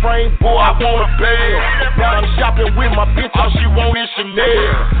telling Frank, boy, I want a bag. Now I'm shopping with my bitch, all she want is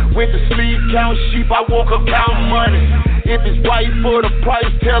Chanel. Went to sleep, count sheep, I woke up counting money. If it's right for the price,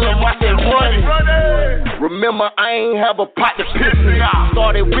 tell him I said run it. Remember, I ain't have a pot to piss in.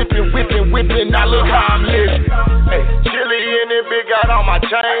 Started whipping, now look how I'm living. Hey, chili in it, big, got all my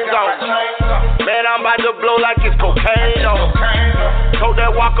chains on. Man, I'm about to blow like it's cocaine on. Told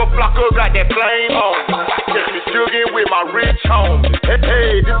that Walker Blocker, got that flame on. Just be jugging with my rich home.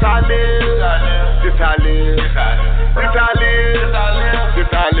 Hey, this I live. This I live. This I live.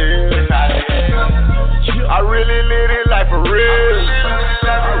 This I live. I really live it like for real.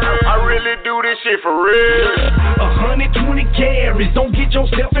 I really do this shit for real. 120 carries, don't get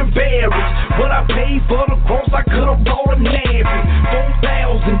yourself embarrassed. What I paid for the cross, I could've bought a navy.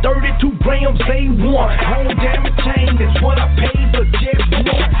 4,032 grams A1. Home damage chain, that's what I paid for just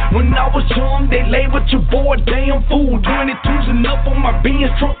one. When I was young, they labeled your boy damn fool. 22's enough on my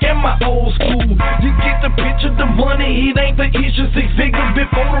Benz truck and my old school. You get the picture, the money, it ain't the issue. 6 figures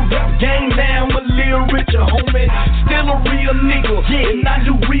before the rap game, now I'm a little richer, homie. Still a real nigga, yeah, and I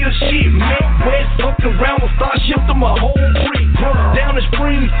do real shit, man. West fucked around with Starship to my whole brick. Down in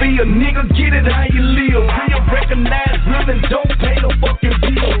Springfield, nigga, get it how you live. Real recognize, real and don't pay the fucking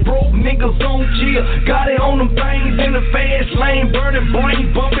bill. Broke niggas on chill, got it on them things in the fast lane. Burning brain,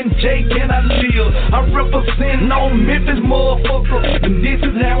 bumping Jake, and I live. I represent no Memphis, motherfucker. And this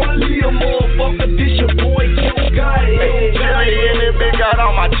is how I live, motherfucker. This your boy, Yo Gotti. Chili in it, big, got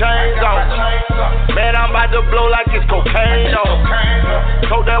all my chains on. Man, I'm about to blow like it's cocaine on.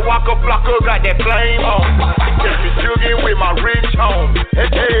 Told that Walker Blocker, got that flame on. Just be jugging with my rich home.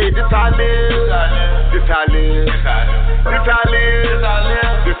 Hey, this I live. This I live. This I live.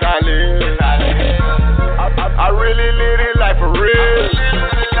 This I live. I really live it like for real.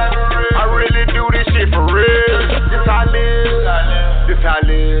 I really do this shit for real. This I live. This I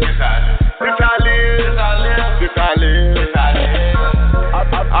live. This I live. This I live.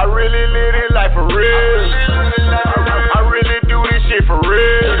 I really live it like for real. I really do this shit for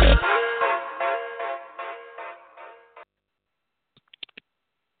real.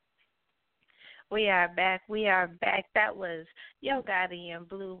 We are back. That was Yo Gotti and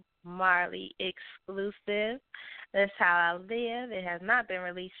Blue Marley exclusive. That's How I Live. It has not been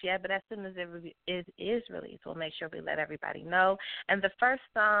released yet, but as soon as it is released, we'll make sure we let everybody know. And the first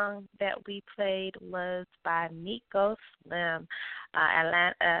song that we played was by Miko Slim,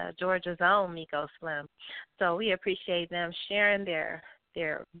 Georgia's own Miko Slim. So we appreciate them sharing their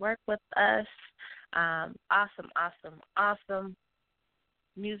work with us. Awesome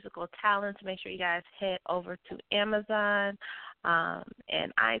musical talents. Make sure you guys head over to Amazon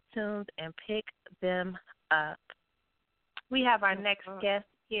and iTunes and pick them up. We have our next guest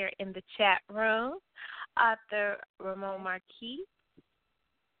here in the chat room, author Ramon Marquis.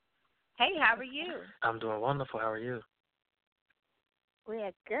 Hey, how are you? I'm doing wonderful. How are you?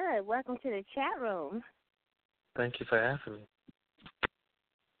 We're good. Welcome to the chat room. Thank you for having me.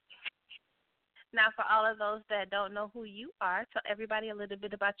 Now, for all of those that don't know who you are, tell everybody a little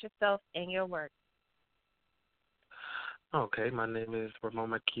bit about yourself and your work. Okay, my name is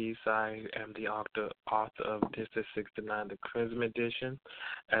Ramon Marquis. I am the author of District 69, the Crimson Edition,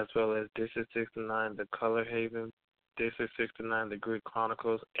 as well as District 69, the Color Haven, District 69, the Greek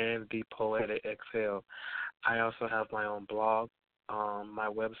Chronicles, and the Poetic Exhale. I also have my own blog. My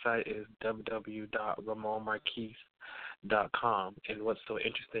website is www.ramonmarquis.com. And what's so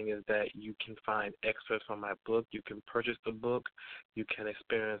interesting is that you can find excerpts from my book. You can purchase the book. You can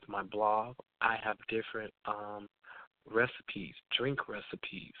experience my blog. I have different recipes, drink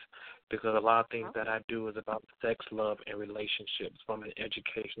recipes, because a lot of things that I do is about sex, love, and relationships from an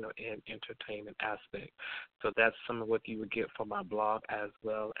educational and entertainment aspect. So that's some of what you would get from my blog, as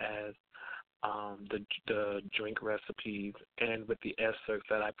well as the drink recipes and with the excerpts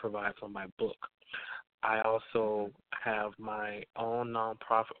that I provide from my book. I also have my own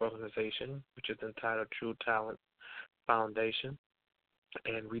nonprofit organization, which is entitled True Talent Foundation.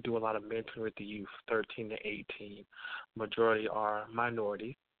 And we do a lot of mentoring with the youth, 13 to 18. Majority are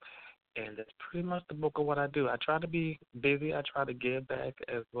minorities. And that's pretty much the bulk of what I do. I try to be busy. I try to give back,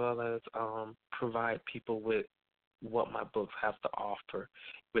 as well as provide people with what my books have to offer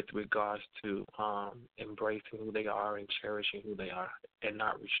with regards to embracing who they are and cherishing who they are and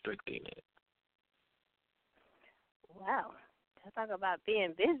not restricting it. Wow. Talk about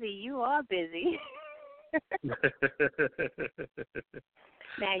being busy. You are busy.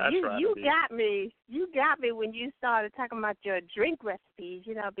 Now you got me. You got me when you started talking about your drink recipes,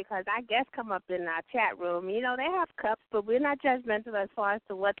 because our guests come up in our chat room. They have cups, but we're not judgmental as far as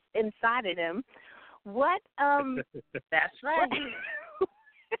to what's inside of them. What That's right.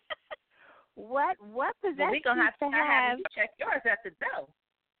 What possessions we're gonna have to have you check yours at the door.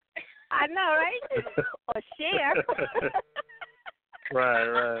 I know, right? Or share.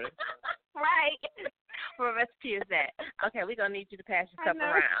 Right. Right. What recipe is that? Okay, we're going to need you to pass your cup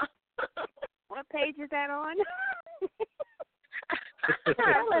around. What page is that on?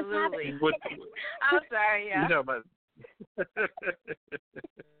 Absolutely. I'm sorry, yeah. But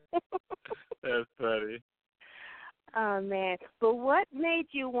that's funny. Oh, man. But what made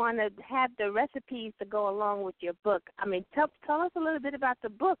you want to have the recipes to go along with your book? I mean, tell us a little bit about the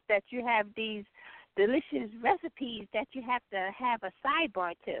book, that you have these delicious recipes that you have to have a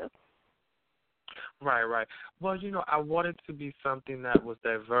sidebar to. Right. Well, I wanted to be something that was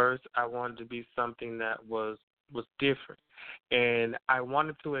diverse. I wanted to be something that was different. And I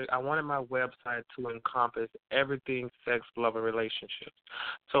wanted my website to encompass everything sex, love, and relationships.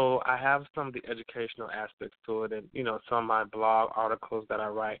 So I have some of the educational aspects to it, and some of my blog articles that I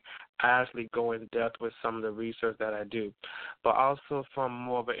write, I actually go in depth with some of the research that I do. But also from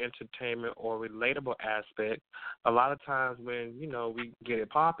more of an entertainment or relatable aspect, a lot of times when we get it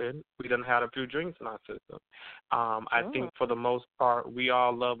popping, we done had a few drinks in our system. I think for the most part, we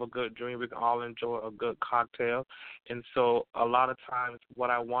all love a good drink. We can all enjoy a good cocktail, and so a lot of times what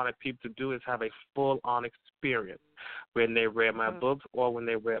I wanted people to do is have a full-on experience when they read my books or when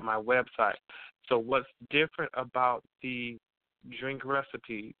they read my website. So what's different about the drink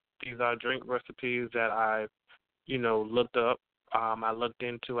recipes? These are drink recipes that I've, looked up. I looked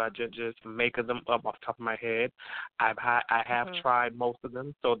into. I just making them up off the top of my head. I have tried most of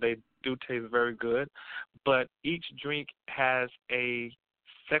them, so they do taste very good. But each drink has a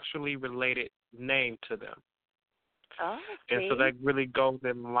sexually related name to them. Oh, and so that really goes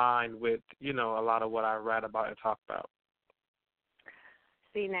in line with, a lot of what I write about and talk about.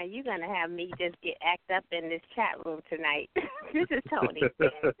 See, now you're going to have me just get act up in this chat room tonight. This is Toni.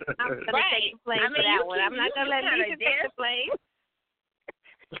 I'm going to take the blame for that one. I'm not going to let Lissha take the blame.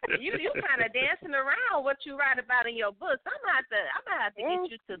 You kind of dancing around what you write about in your books. I'm gonna have to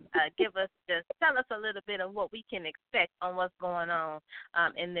get you to tell us a little bit of what we can expect on what's going on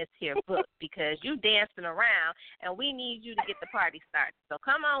in this here book, because you dancing around and we need you to get the party started. So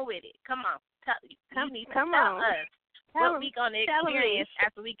come on with it. Come on. You need to Come tell on. us what we gonna experience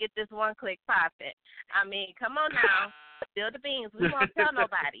after we get this one click profit. I mean, come on now, spill the beans. We won't tell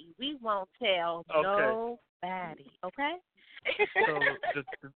nobody. We won't tell nobody. Okay.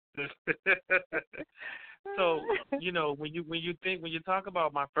 So you know, when you talk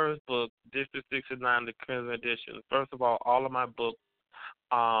about my first book, District 69, the Crimson Edition. First of all of my books,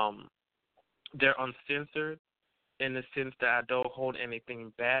 they're uncensored in the sense that I don't hold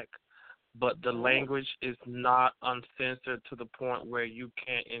anything back, but the language is not uncensored to the point where you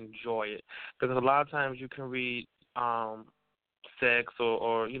can't enjoy it. Because a lot of times you can read sex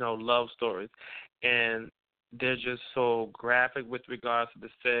or love stories, and they're just so graphic with regards to the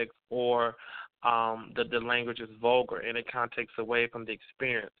sex, or the language is vulgar, and it kind of takes away from the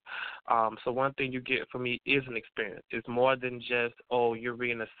experience. So one thing you get from me is an experience. It's more than just, you're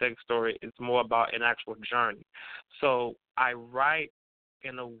reading a sex story. It's more about an actual journey. So I write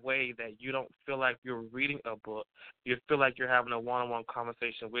in a way that you don't feel like you're reading a book. You feel like you're having a one-on-one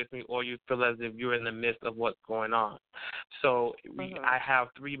conversation with me, or you feel as if you're in the midst of what's going on. So I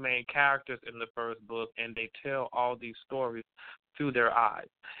have three main characters in the first book, and they tell all these stories through their eyes.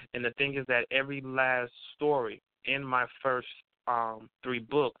 And the thing is that every last story in my first three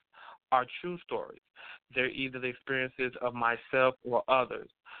books are true stories. They're either the experiences of myself or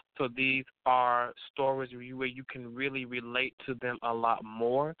others. So these are stories where you can really relate to them a lot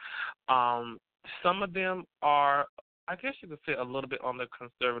more. Some of them are, I guess you could say, a little bit on the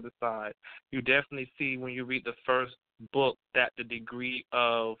conservative side. You definitely see when you read the first book that the degree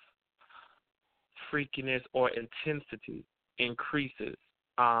of freakiness or intensity increases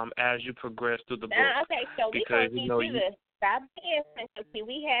as you progress through the book. Okay, so we going to need you to stop dancing, because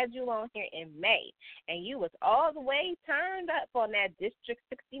we had you on here in May, and you was all the way turned up on that District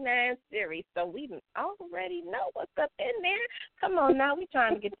 69 series, so we already know what's up in there. Come on now, we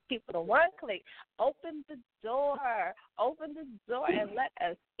trying to get the people to one click. Open the door and let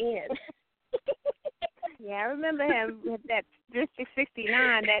us in. Yeah, I remember him with that District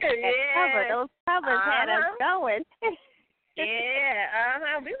 69, that cover. Those covers had us going.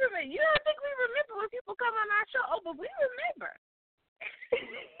 Yeah, we remember. You don't think we remember when people come on our show? But we remember.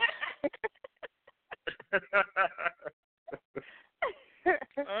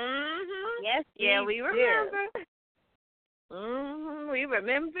 Yes, yeah, we remember. We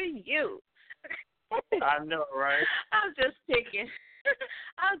remember you. I know, right? I'm just picking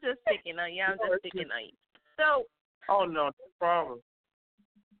on you. So. Oh no, no problem.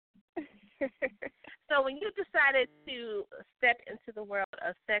 So when you decided to step into the world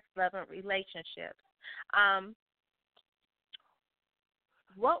of sex, love, and relationships,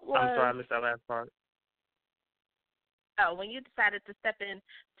 what was... I'm sorry, I missed that last part. Oh, when you decided to step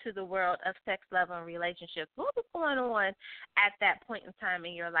into the world of sex, love, and relationships, what was going on at that point in time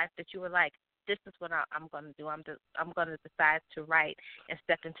in your life that you were like, this is what I'm going to do. I'm going to decide to write and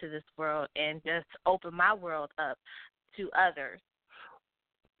step into this world and just open my world up to others.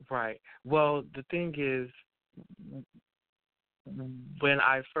 Right. Well, the thing is, when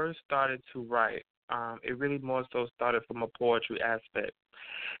I first started to write, it really more so started from a poetry aspect.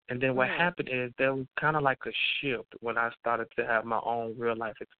 And then what happened is there was kind of like a shift when I started to have my own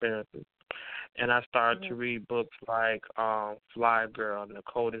real-life experiences. And I started to read books like Fly Girl, The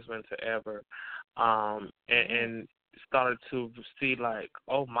Coldest Winter Ever, and started to see like,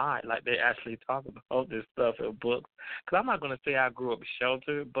 oh my, like they actually talk about this stuff in books. Because I'm not going to say I grew up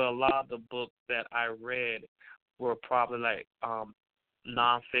sheltered, but a lot of the books that I read were probably like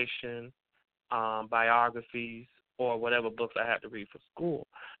nonfiction, biographies, or whatever books I had to read for school.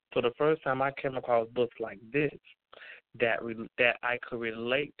 So the first time I came across books like this that I could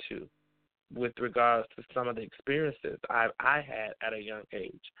relate to with regards to some of the experiences I had at a young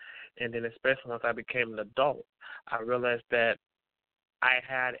age. And then especially once I became an adult, I realized that I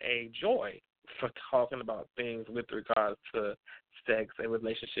had a joy for talking about things with regards to sex and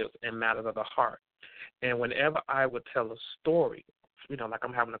relationships and matters of the heart. And whenever I would tell a story, like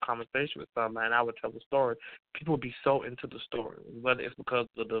I'm having a conversation with somebody and I would tell a story, people would be so into the story, whether it's because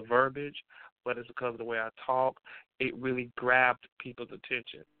of the verbiage, whether it's because of the way I talk, it really grabbed people's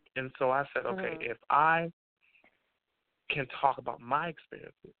attention. And so I said, okay, if I can talk about my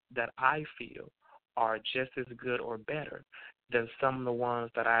experiences that I feel are just as good or better than some of the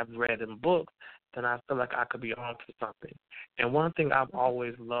ones that I've read in books, then I feel like I could be on to something. And one thing I've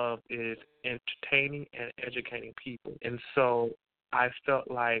always loved is entertaining and educating people. And so I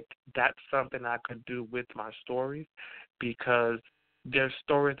felt like that's something I could do with my stories, because they're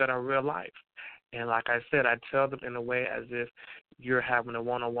stories that are real life. And like I said, I tell them in a way as if you're having a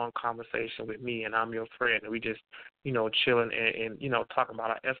one-on-one conversation with me and I'm your friend, and we just, chilling and talking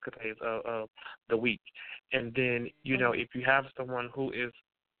about our escapades of the week. And then, if you have someone who is,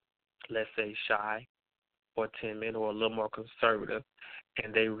 let's say, shy or timid or a little more conservative,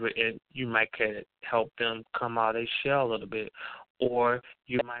 and and you might help them come out of their shell a little bit, or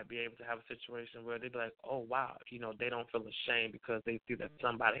you might be able to have a situation where they be like, oh, wow, they don't feel ashamed because they see that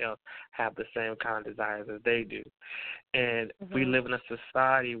somebody else have the same kind of desires as they do. And we live in a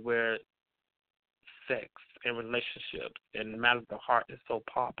society where sex and relationships and matters of the heart is so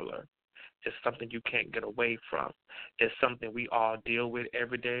popular. It's something you can't get away from. It's something we all deal with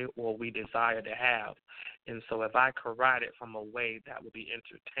every day or we desire to have. And so if I could write it from a way that would be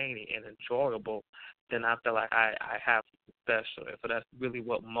entertaining and enjoyable, then I feel like I have something special. And so that's really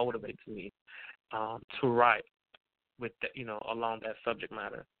what motivates me to write with along that subject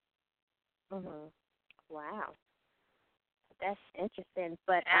matter. Wow. That's interesting.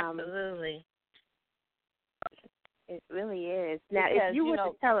 But absolutely. It really is. Now, because, if you were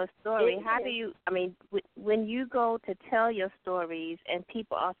to tell a story, how do you, when you go to tell your stories and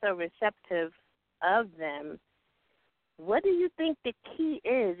people are so receptive of them, what do you think the key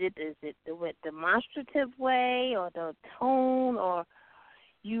is? Is it the demonstrative way or the tone, or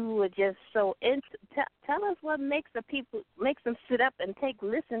you were just so tell us what makes them sit up and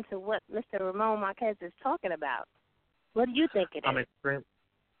listen to what Mr. Ramon Marquis is talking about. What do you think it is?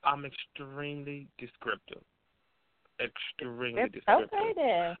 I'm extremely descriptive. Extremely descriptive. Okay,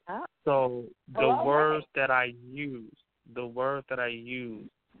 then. So the words that I use,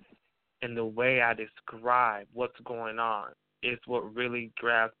 and the way I describe what's going on is what really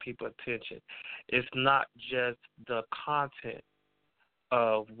grabs people's attention. It's not just the content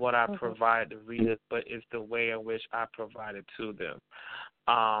of what I provide the readers, but it's the way in which I provide it to them.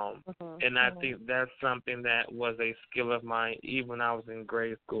 And I think that's something that was a skill of mine even when I was in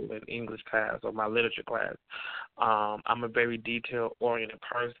grade school in English class or my literature class. I'm a very detail-oriented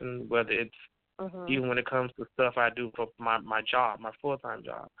person, whether it's even when it comes to stuff I do for my job, my full-time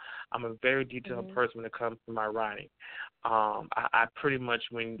job. I'm a very detailed person when it comes to my writing. I pretty much,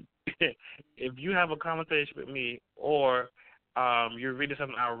 if you have a conversation with me or you're reading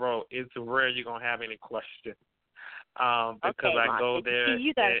something I wrote, it's rare you're going to have any questions. Because I go there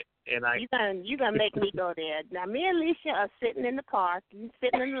you're gonna make me go there. Now me and Lissha are sitting in the park, you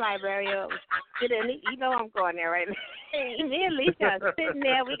sitting in the library, or sitting I'm going there right now. Me and Lissha are sitting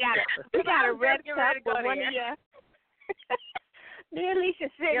there. We got a red cup with one of your me and Lissha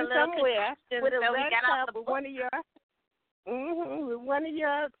sitting somewhere with a red cup with one of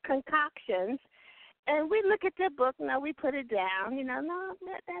your concoctions. And we look at the book, we put it down. No,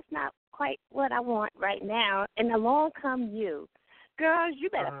 that's not quite what I want right now. And along come you. Girls, you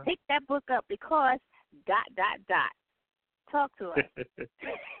better pick that book up because ... Talk to us.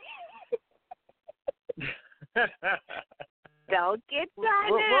 Don't get shy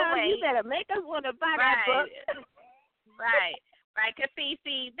now. You better make us want to buy that book. Right. Right, because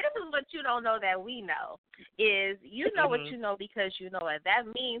see, this is what you don't know that we know, is you know what you know because you know it. That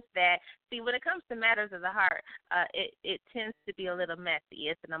means that, when it comes to matters of the heart, it tends to be a little messy.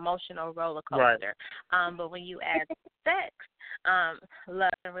 It's an emotional roller coaster. Right. But when you add sex,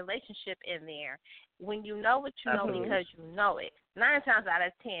 love, and relationship in there, when you know what you know because you know it, 9 times out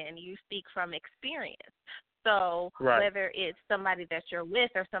of 10, you speak from experience. So whether it's somebody that you're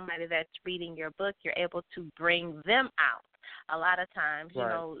with or somebody that's reading your book, you're able to bring them out. A lot of times,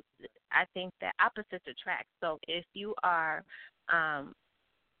 I think that opposites attract. So if you are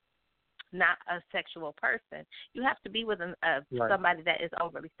not a sexual person, you have to be with somebody that is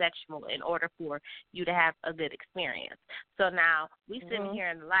overly sexual in order for you to have a good experience. So now we sitting here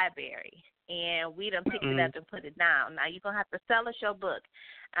in the library, and we done picked it up and put it down. Now you're going to have to sell us your book.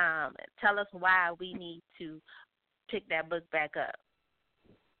 Tell us why we need to pick that book back up.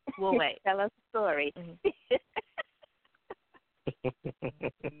 We'll wait. Tell us the story.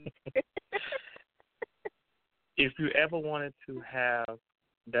 If you ever wanted to have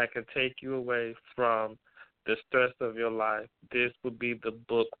that could take you away from the stress of your life, this would be the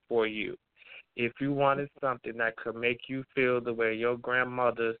book for you. If you wanted something that could make you feel the way your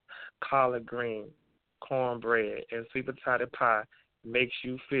grandmother's collard greens, cornbread, and sweet potato pie makes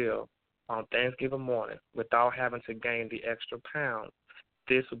you feel on Thanksgiving morning without having to gain the extra pounds,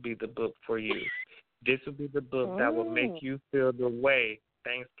 this would be the book for you. This would be the book that will make you feel the way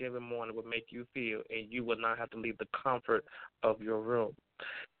Thanksgiving morning would make you feel, and you would not have to leave the comfort of your room.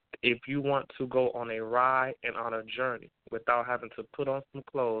 If you want to go on a ride and on a journey without having to put on some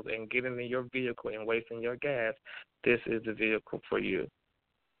clothes and get in your vehicle and wasting your gas, this is the vehicle for you.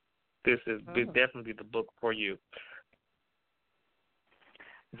 this is definitely the book for you.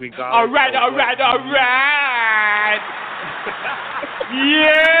 All right.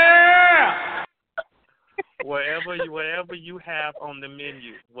 Yeah. Whatever you have on the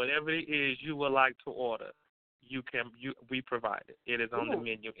menu, whatever it is you would like to order, we provide it. It is on the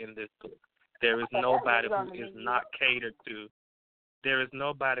menu in this book. There is nobody who is not catered to. There is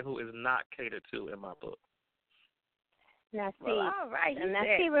nobody who is not catered to in my book. Now see, all right. And now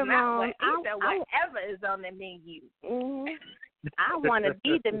see, Ramon, whatever is on the menu. Mm-hmm. I want to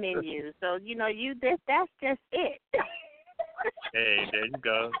be the menu, so that's just it. Hey, there you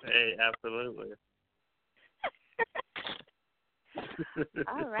go. Hey, absolutely.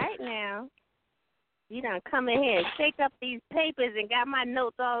 All right now. You done come in here and shake up these papers and got my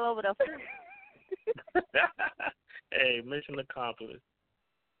notes all over the Hey, mission accomplished.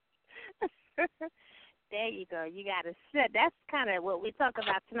 There you go. You got to sit. That's kind of what we talk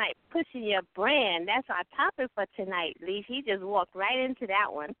about tonight, pushing your brand. That's our topic for tonight, Lissha. He just walked right into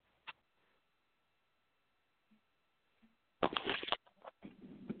that one.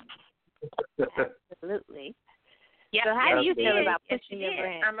 Absolutely. Yeah, so how do you feel about pushing your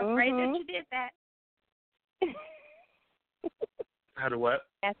brand? brand? I'm afraid that you did that. How to what?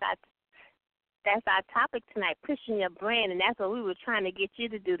 That's our topic tonight, pushing your brand, and that's what we were trying to get you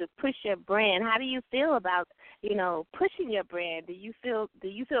to do, to push your brand. How do you feel about, pushing your brand? Do you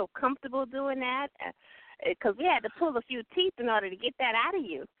feel comfortable doing that? Because we had to pull a few teeth in order to get that out of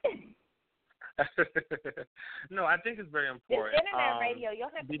you. No, I think it's very important. It's internet radio. You'll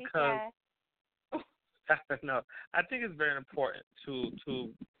have to be shy. No, I think it's very important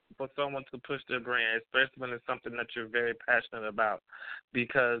for someone to push their brand, especially when it's something that you're very passionate about.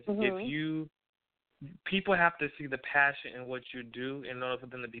 Because people have to see the passion in what you do in order for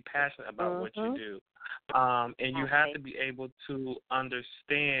them to be passionate about what you do. And you have to be able to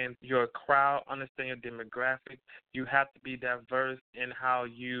understand your crowd, understand your demographic. You have to be diverse in how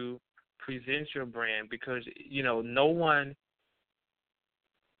you present your brand, because, no one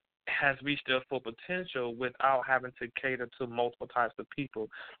has reached their full potential without having to cater to multiple types of people.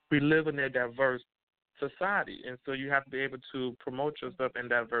 We live in a diverse society, and so you have to be able to promote yourself in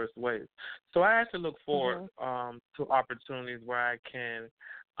diverse ways. So I actually look forward to opportunities where I can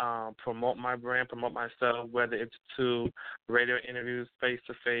promote my brand, promote myself, whether it's to radio interviews,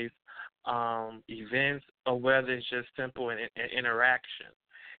 face-to-face events, or whether it's just simple interaction.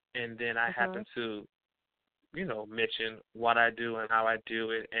 And then I happen to mention what I do and how I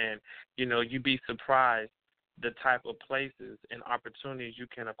do it. And, you'd be surprised the type of places and opportunities you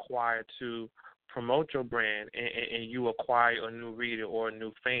can acquire to promote your brand, and you acquire a new reader or a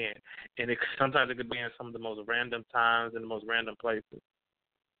new fan. And sometimes it could be in some of the most random times and the most random places.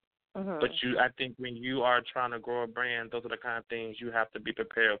 But I think when you are trying to grow a brand, those are the kind of things you have to be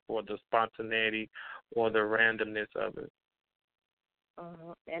prepared for, the spontaneity or the randomness of it.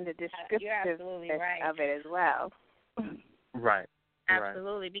 And the descriptiveness of it as well. Right.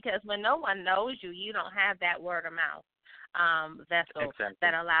 Absolutely, because when no one knows you, you don't have that word of mouth vessel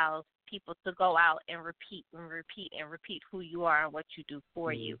that allows people to go out and repeat who you are and what you do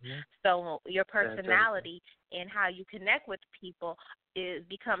for you. So your personality and how you connect with people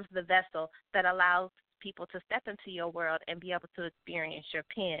becomes the vessel that allows people to step into your world and be able to experience your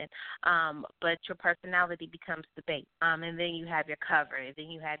pen, but your personality becomes the bait. And then you have your cover, and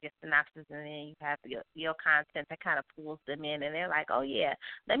then you have your synopsis, and then you have your content that kind of pulls them in, and they're like, oh, yeah,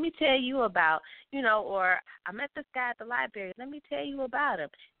 let me tell you about, or I met this guy at the library, let me tell you about him,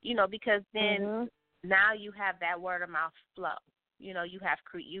 because then now you have that word of mouth flow. You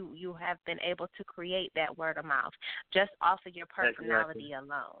have been able to create that word of mouth just off of your personality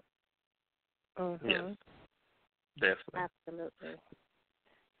alone. Yes, definitely. Absolutely.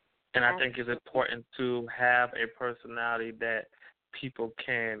 And I think it's important to have a personality that people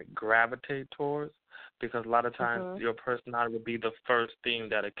can gravitate towards, because a lot of times your personality will be the first thing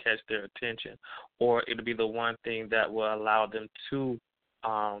that'll catch their attention, or it'll be the one thing that will allow them to,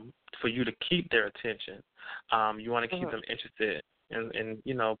 for you to keep their attention. You want to keep them interested. And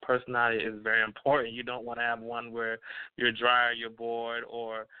personality is very important. You don't want to have one where you're dry or you're bored,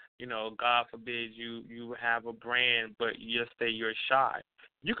 or, God forbid you have a brand, but you say you're shy.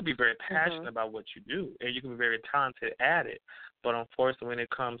 You can be very passionate about what you do, and you can be very talented at it. But unfortunately, when it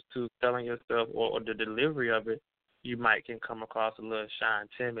comes to selling yourself or the delivery of it, you can come across a little shy and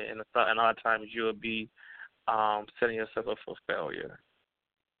timid, and a lot of times you'll be setting yourself up for failure.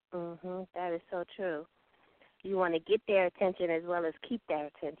 That is so true. You want to get their attention as well as keep their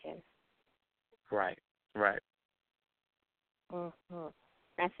attention. Right.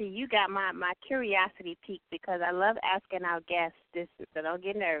 Now, see, you got my curiosity piqued because I love asking our guests this, so don't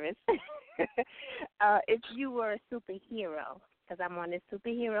get nervous. If you were a superhero, because I'm on this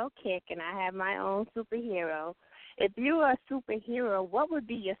superhero kick and I have my own superhero, if you were a superhero, what would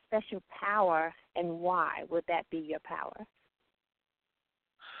be your special power and why would that be your power?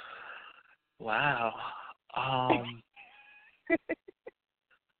 Wow.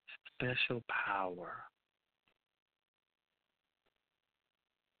 Special power.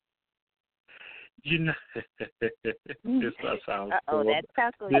 You know, this might sound cool. That's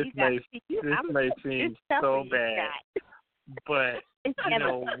tough. This may seem so bad, but you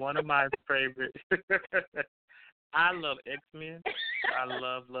know, one of my favorite. I love X-Men. I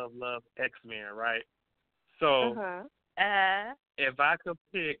love X-Men. Right. So, if I could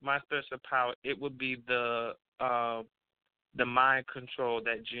pick my special power, it would be the mind control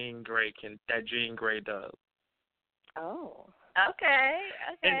that Jean Grey does. Oh. Okay.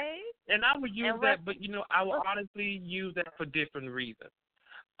 And I would use that, but I would honestly use that for different reasons.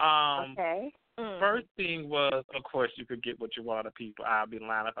 First thing was, of course, you could get what you want out of people. I'd be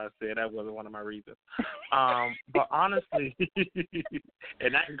lying if I said that wasn't one of my reasons. But honestly,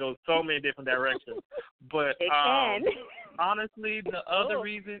 and that can go so many different directions. But honestly, the other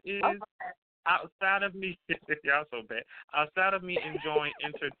reason is outside of me, y'all so bad. Outside of me enjoying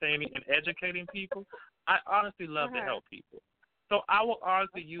entertaining and educating people, I honestly love to help people. So I will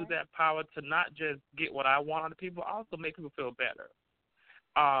honestly use that power to not just get what I want out of people, also make people feel better.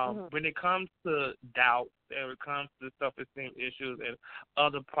 When it comes to doubt, and when it comes to self-esteem issues and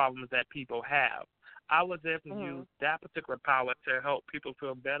other problems that people have, I would definitely use that particular power to help people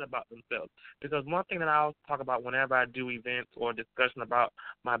feel better about themselves. Because one thing that I always talk about whenever I do events or discussion about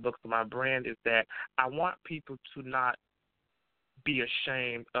my books or my brand is that I want people to not be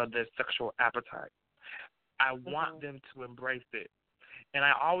ashamed of their sexual appetite. I want them to embrace it. And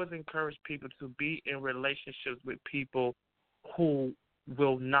I always encourage people to be in relationships with people who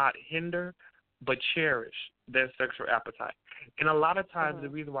will not hinder but cherish their sexual appetite. And a lot of times the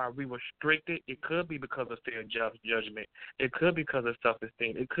reason why we restrict it, it could be because of fear of judgment. It could be because of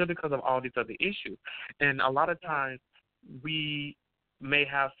self-esteem. It could be because of all these other issues. And a lot of times we may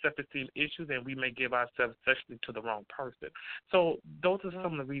have self-esteem issues and we may give ourselves sexually to the wrong person. So those are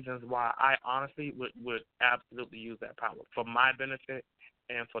some of the reasons why I honestly would absolutely use that power for my benefit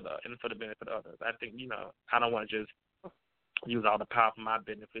and for the benefit of others. I think, I don't want to just use all the power for my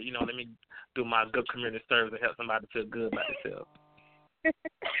benefit. Let me do my good community service and help somebody feel good about themselves.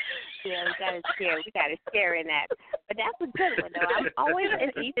 Yeah, we got to share in that. But that's a good one, though. I'm always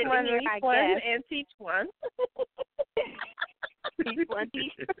interested in hearing our guests. And teach one. Teach one.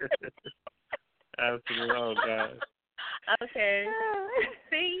 Absolutely. Oh, God. Okay.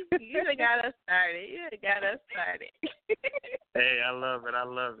 See, you done got us started. Hey, I love it.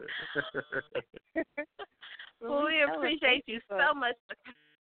 Well, we appreciate you so much.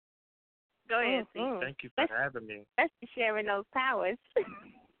 Go ahead, see. Thank you for having me. Thanks for sharing those powers.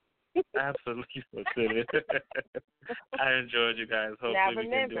 Absolutely, so silly. I enjoyed you guys. Hopefully now we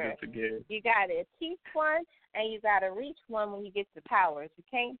remember, can do this again. You got to teach one and you got to reach one when you get the powers. You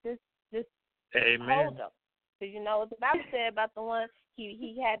can't just hold them. Because what the Bible said about the one,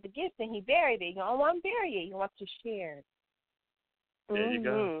 he had the gift and he buried it. You don't want to bury it. You want to share it. There you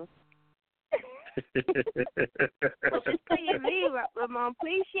go. Well, before you leave, Ramon,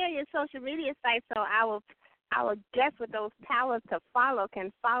 please share your social media site so our guests with those powers to follow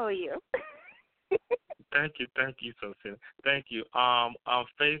can follow you. Thank you, Sophia. Thank you. On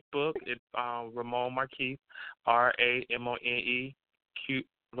Facebook, it's Ramon Marquis, RamoneQ.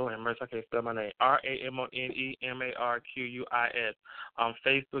 Lord have mercy, I can't spell my name. RamoneMarquis. On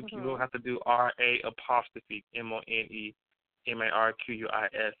Facebook, you will have to do RA''MONEMARQUIS.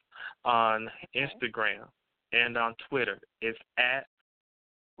 On Instagram and on Twitter, it's at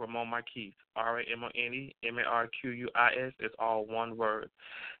Ramon Marquis, RamoneMarquis. It's all one word.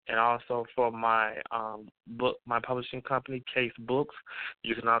 And also for my book, my publishing company, Case Books,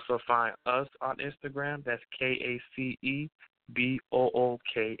 you can also find us on Instagram. That's KACEBOOKS.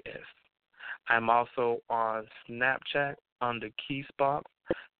 I'm also on Snapchat under Keysbox.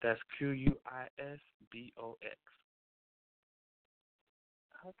 That's QUISBOX.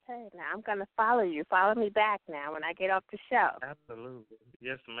 Okay, now I'm going to follow you. Follow me back now when I get off the show. Absolutely.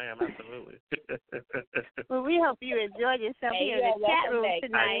 Yes, ma'am, absolutely. Well, we hope you enjoyed yourself here in the chat room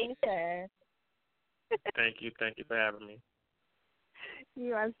tonight. Thank you for having me.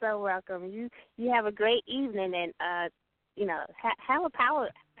 You are so welcome. You have a great evening and, have a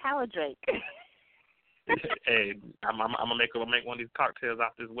power drink. Hey, I'm gonna make one of these cocktails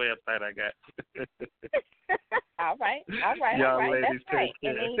off this website I got. All right. Y'all all right. ladies That's right. take care.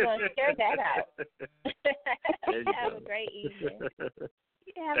 And then you're going to share that out. Have go. a great evening.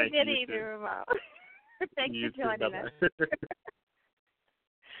 Have Thank a good you, evening, too. Ramon. Thanks You for too. joining Bye-bye. us.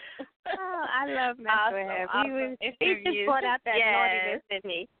 Oh, I love messing with him. Awesome. He just brought out that naughtiness in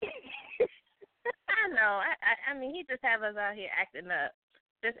me. I know. I mean, he just have us out here acting up.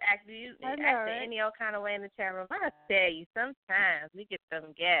 Just acting any old kind of way in the chat room. I tell you, sometimes we get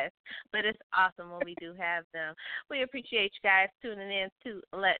some guests, but it's awesome when we do have them. We appreciate you guys tuning in to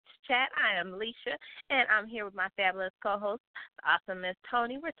Let's Chat. I am Lissha, and I'm here with my fabulous co-host, the awesome Miss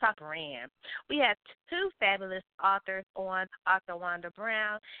Toni. We're talking brand. We have two fabulous authors on, author Wanda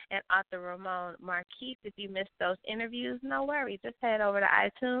Brown and author Ramon Marquis. If you missed those interviews, no worries. Just head over to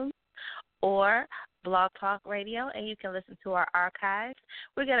iTunes or Blog Talk Radio, and you can listen to our archives.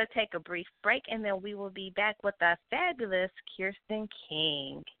 We're going to take a brief break, and then we will be back with the fabulous Kirsten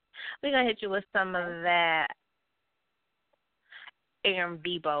King. We're going to hit you with some of that Aaron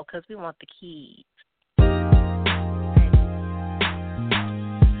Bebo because we want the keys.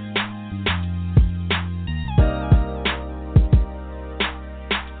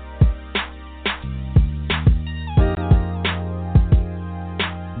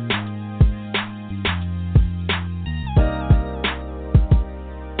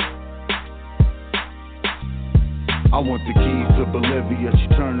 I want the keys to Bolivia, she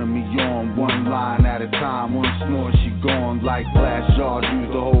turning me on. One line at a time, one snort, she gone. Like glass jars,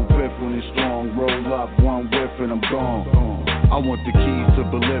 use the whole fifth when it's strong. Roll up, one whiff and I'm gone. I want the keys to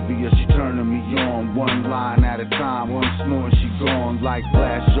Bolivia, she turning me on. One line at a time, one snort, she gone. Like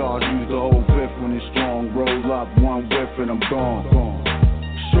glass jars, use the whole fifth when it's strong. Roll up, one whiff and I'm gone.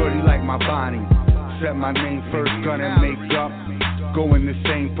 Shorty like my Bonnie, set my name first, gonna make up. Go in the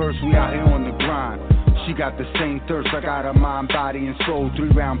same purse, we out here on the grind. She got the same thirst, I got her mind, body, and soul,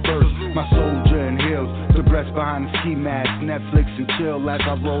 3-round burst. My soldier in heels, the breast behind the ski mask. Netflix and chill as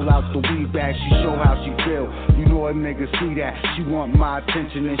I roll out the weed bag. She show how she feel, you know a nigga see that. She want my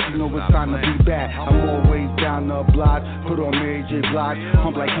attention and she know it's time to be back. I'm always down the block, put on Mary J. Blige.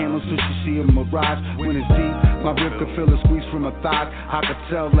 Pump like handles till she see a mirage. When it's deep, my rib can feel a squeeze from her thighs. I could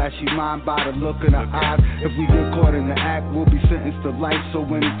tell that she mine by the look in her eyes. If we get caught in the act, we'll be sentenced to life. So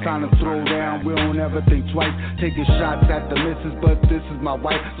when it's time to throw down, we don't ever think twice. Taking shots at the missus, but this is my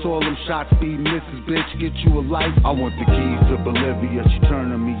wife. So all them shots be misses, bitch, get you a life. I want the keys to Bolivia, she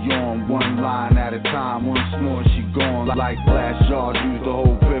turning me on. One line at a time, one snort, she gone. Like glass jars, use the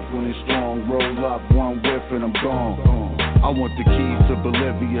whole fifth when it's strong. Roll up, one whiff and I'm gone. I want the keys to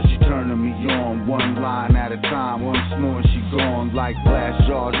Bolivia, she turning me on. One line at a time, one snort, she gone. Like glass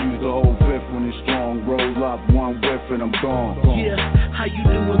jars, use the whole fifth when it's strong. Roll up, one whiff and I'm gone. Yeah, how you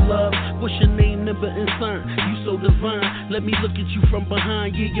doing, love? What's your name, number, and sign? You so divine, let me look at you from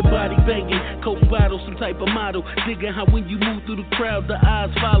behind. Yeah, your body banging, coke bottle, some type of model. Digging how when you move through the crowd, the eyes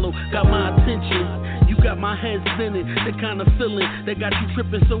follow. Got my attention, you got my head spinning. The kind of feeling that got you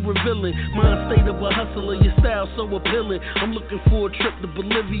tripping, so revealing. Mind state of a hustler, your style so appealing. I'm looking for a trip to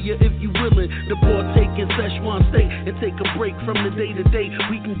Bolivia if you willing. The partake in Szechuan steak and take a break from the day to day.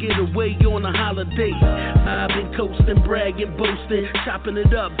 We can get away on a holiday. I've been coasting, bragging, boasting, chopping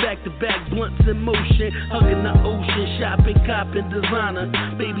it up, back to back, blunts in motion, hugging the ocean, shopping, copping, designer.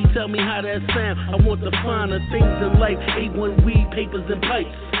 Baby, tell me how that sound. I want the finer things in life. A1 weed, papers and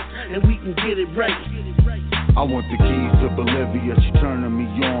pipes, and we can get it right. I want the keys to Bolivia, she turning me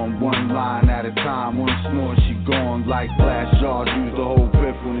on. One line at a time, one snort, she gone. Like glass jars, use the whole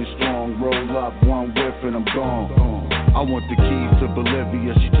fifth when it's strong. Roll up, one whiff and I'm gone. I want the keys to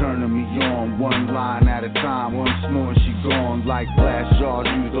Bolivia, she turning me on. One line at a time, one snort, she gone. Like glass jars,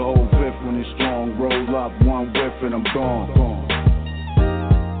 use the whole fifth when it's strong. Roll up, one whiff and I'm gone.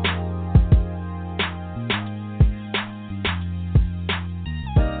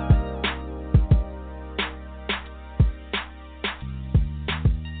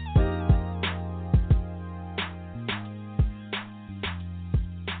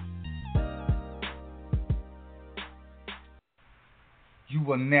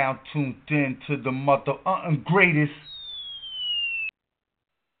 You are now tuned in to the mother greatest.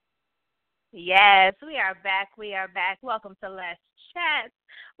 Yes, we are back. We are back. Welcome to Let's Chat.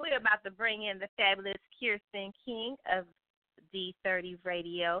 We're about to bring in the fabulous Kirsten King of D30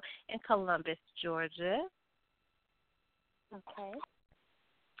 Radio in Columbus, Georgia. Okay.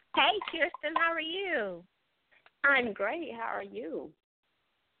 Hey, Kirsten, how are you? I'm great. How are you?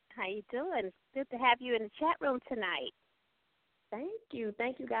 How you doing? It's good to have you in the chat room tonight. Thank you.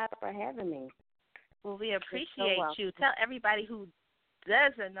 Thank you, guys, for having me. Well, we appreciate you. Tell everybody who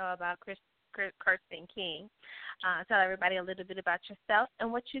doesn't know about Kirsten King, tell everybody a little bit about yourself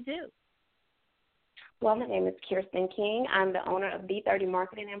and what you do. Well, my name is Kirsten King. I'm the owner of D30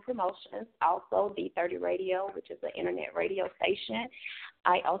 Marketing and Promotions, also D30 Radio, which is an internet radio station.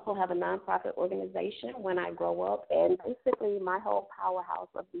 I also have a nonprofit organization, When I Grow Up, and basically my whole powerhouse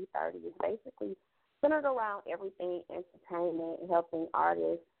of D30 is basically centered around everything entertainment, helping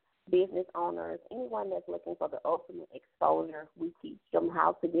artists, business owners, anyone that's looking for the ultimate exposure. We teach them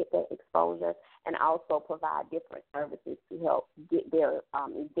how to get that exposure and also provide different services to help get their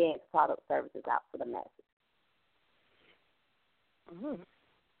events, product, services out to the masses. Mm-hmm.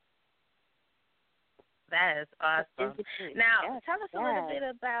 That is awesome. Now, tell us a little bit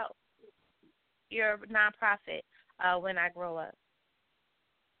about your nonprofit, When I Grow Up.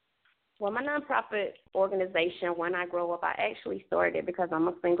 Well, my nonprofit organization, When I Grow Up, I actually started it because I'm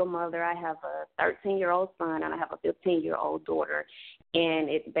a single mother. I have a 13-year-old son and I have a 15-year-old daughter. And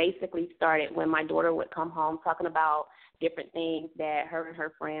it basically started when my daughter would come home talking about different things that her and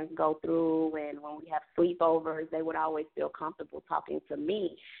her friends go through. And when we have sleepovers, they would always feel comfortable talking to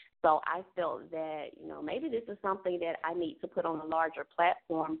me. So I felt that, maybe this is something that I need to put on a larger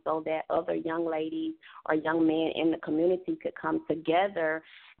platform so that other young ladies or young men in the community could come together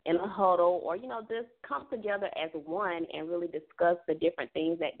in a huddle or, just come together as one and really discuss the different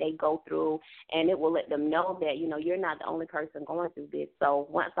things that they go through. And it will let them know that, you're not the only person going through this. So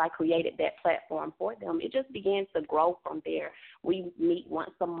once I created that platform for them, it just began to grow from there. We meet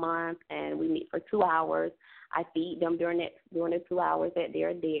once a month and we meet for 2 hours. I feed them during the 2 hours that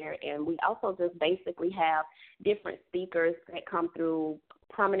they're there. And we also just basically have different speakers that come through,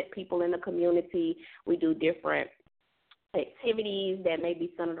 prominent people in the community. We do different activities that may be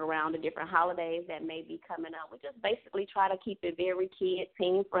centered around the different holidays that may be coming up. We just basically try to keep it very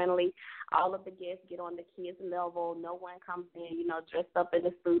teen friendly. All of the guests get on the kids' level. No one comes in, dressed up in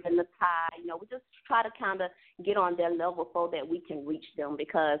a suit and a tie. We just try to kind of get on their level so that we can reach them,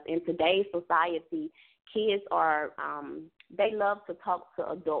 because in today's society, kids are they love to talk to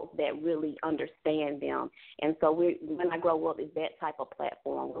adults that really understand them. And so When I Grow Up is that type of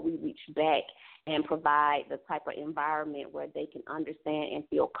platform where we reach back and provide the type of environment where they can understand and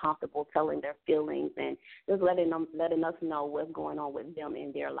feel comfortable telling their feelings and just letting us know what's going on with them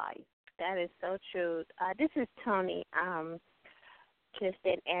in their life. That is so true. This is Toni,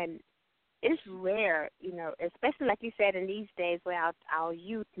 Kirsten, and it's rare, especially like you said in these days where our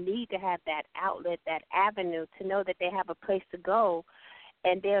youth need to have that outlet, that avenue to know that they have a place to go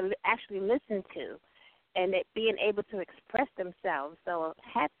and they're actually listened to and that being able to express themselves. So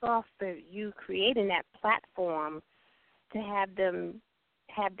hats off for you creating that platform to have them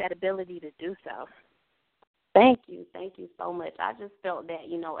have that ability to do so. Thank you so much. I just felt that,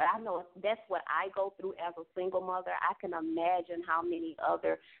 I know that's what I go through as a single mother. I can imagine how many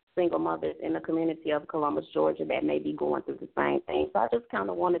other single mothers in the community of Columbus, Georgia that may be going through the same thing. So I just kind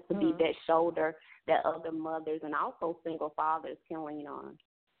of wanted to be that shoulder that other mothers and also single fathers can lean on.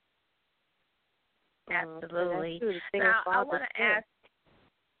 Absolutely. Now, I want to ask,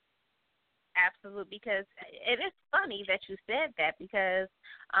 absolutely, because it is funny that you said that because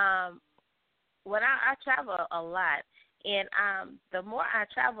when I travel a lot, and the more I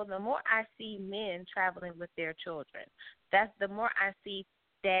travel, the more I see men traveling with their children. That's the more I see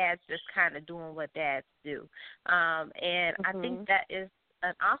dads just kind of doing what dads do. And I think that is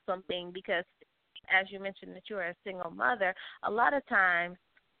an awesome thing because, as you mentioned that you are a single mother, a lot of times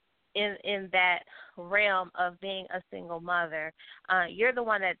in that realm of being a single mother, you're the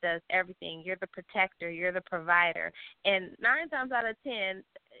one that does everything. You're the protector. You're the provider. And 9 times out of 10,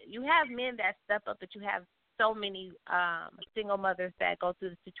 you have men that step up, but you have so many single mothers that go through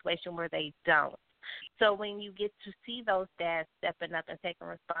the situation where they don't. So when you get to see those dads stepping up and taking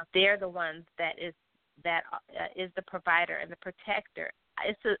responsibility, they're the ones that is the provider and the protector.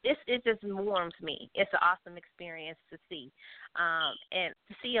 It just warms me. It's an awesome experience to see. And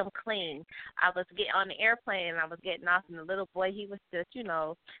to see him clean. I was getting on the airplane and I was getting off, and the little boy, he was just,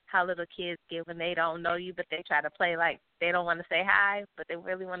 how little kids get when they don't know you, but they try to play like they don't want to say hi, but they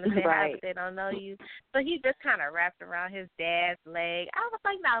really want to say hi, but they don't know you. So he just kind of wrapped around his dad's leg. I was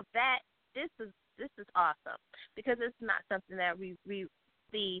like, now this is awesome, because it's not something that we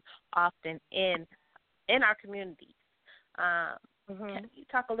see often in our communities. Can you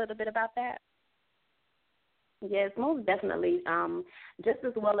talk a little bit about that? Yes, most definitely. Just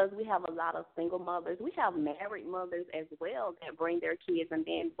as well as we have a lot of single mothers, we have married mothers as well that bring their kids. And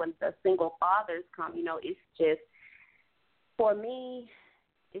then when the single fathers come, it's just, for me,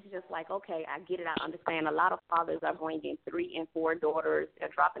 it's just like, okay, I get it. I understand. A lot of fathers are bringing 3 and 4 daughters. They're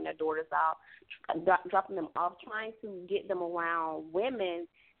dropping their daughters out, dropping them off, trying to get them around women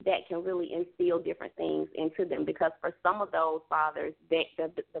that can really instill different things into them, because for some of those fathers,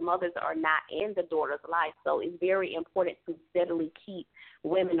 the mothers are not in the daughter's life. So it's very important to steadily keep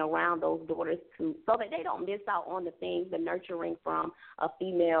women around those daughters so that they don't miss out on the things, the nurturing from a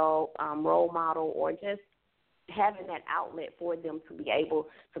female role model, or just having that outlet for them to be able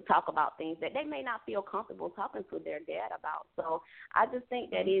to talk about things that they may not feel comfortable talking to their dad about. So I just think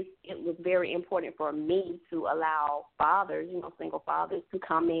that it was very important for me to allow fathers, single fathers, to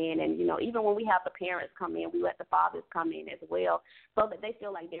come in. And, even when we have the parents come in, we let the fathers come in as well, so that they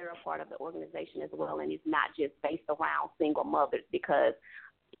feel like they're a part of the organization as well, and it's not just based around single mothers, because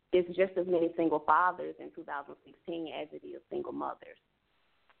it's just as many single fathers in 2016 as it is single mothers.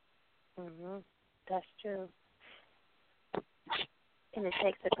 That's true. And it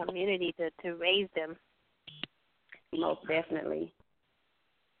takes a community to raise them. Most definitely.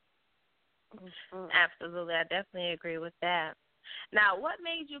 Absolutely. I definitely agree with that. Now, what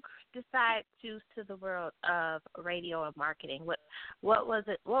made you decide to choose to the world of radio and marketing? What was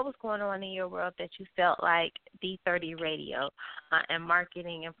it? What was going on in your world that you felt like D30 Radio and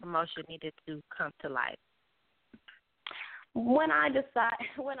marketing and promotion needed to come to life? When I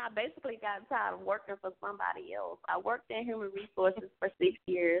basically got tired of working for somebody else, I worked in human resources for 6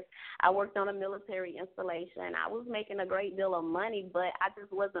 years. I worked on a military installation. I was making a great deal of money, but I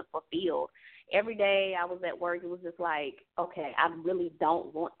just wasn't fulfilled. Every day I was at work, it was just like, okay, I really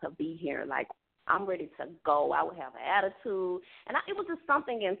don't want to be here. Like, I'm ready to go. I would have an attitude. And it was just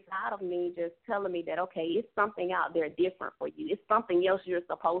something inside of me just telling me that, okay, it's something out there different for you. It's something else you're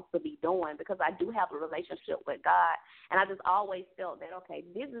supposed to be doing, because I do have a relationship with God. And I just always felt that, okay,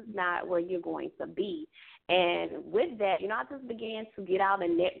 this is not where you're going to be. And with that, I just began to get out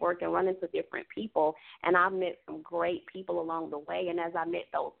and network and run into different people. And I've met some great people along the way. And as I met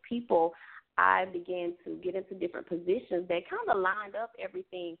those people, I began to get into different positions that kind of lined up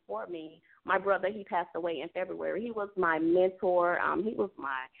everything for me. My brother, he passed away in February. He was my mentor. He was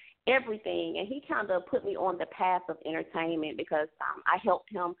my everything, and he kind of put me on the path of entertainment, because I helped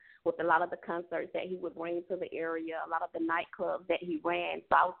him with a lot of the concerts that he would bring to the area, a lot of the nightclubs that he ran.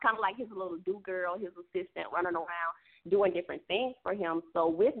 So I was kind of like his little do-girl, his assistant, running around doing different things for him. So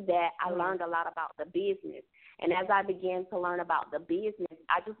with that, I learned a lot about the business. And as I began to learn about the business,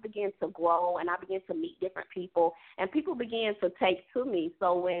 I just began to grow, and I began to meet different people, and people began to take to me.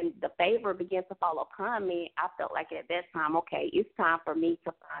 So when the favor began to fall upon me, I felt like at that time, okay, it's time for me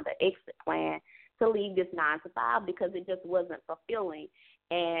to find an exit plan to leave this 9 to 5, because it just wasn't fulfilling.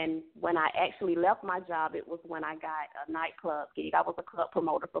 And when I actually left my job, it was when I got a nightclub gig. I was a club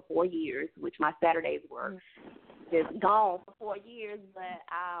promoter for 4 years, which my Saturdays were just gone for 4 years. But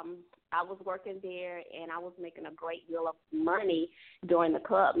I was working there, and I was making a great deal of money during the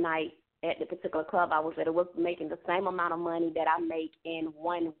club night at the particular club I was at. It was making the same amount of money that I make in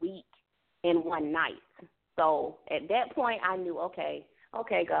 1 week in one night. So at that point, I knew, okay,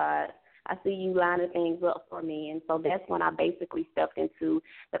 God, I see you lining things up for me. And so that's when I basically stepped into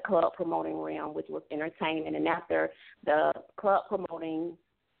the club promoting realm, which was entertainment. And after the club promoting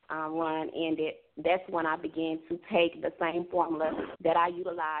run ended, that's when I began to take the same formula that I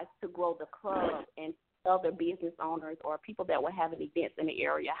utilized to grow the club and other business owners or people that were having events in the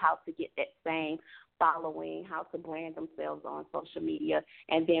area, how to get that same following, how to brand themselves on social media.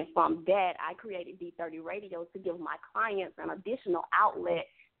 And then from that, I created D30 Radio to give my clients an additional outlet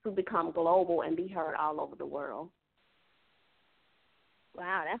to become global and be heard all over the world.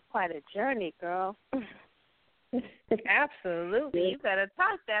 Wow, that's quite a journey, girl. Absolutely. You better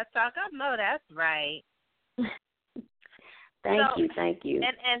talk that talk. I know that's right. Thank you.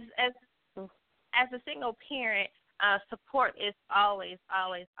 And as a single parent, support is always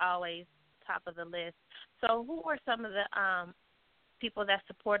top of the list. So who were some of the people that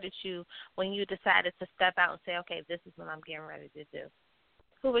supported you when you decided to step out and say, okay, this is what I'm getting ready to do?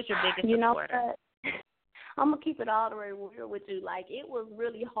 Who was your biggest supporter? I'm going to keep it all the way real with you. Like, it was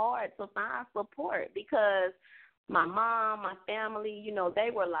really hard to find support because my mom, my family, they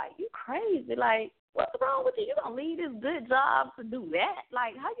were like, you crazy. Like, what's wrong with you? You going to leave this good job to do that?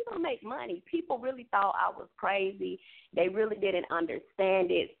 Like, how you going to make money? People really thought I was crazy. They really didn't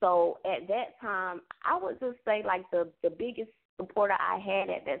understand it. So at that time, I would just say, like, the biggest supporter I had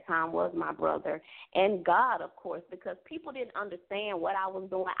at that time was my brother and God, of course, because people didn't understand what I was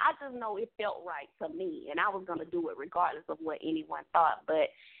doing. I just know it felt right to me, and I was going to do it regardless of what anyone thought. But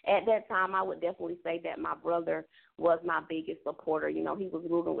at that time, I would definitely say that my brother was my biggest supporter. He was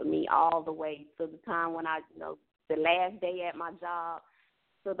rooting with me all the way to the time when the last day at my job,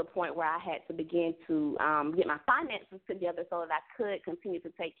 to the point where I had to begin to get my finances together so that I could continue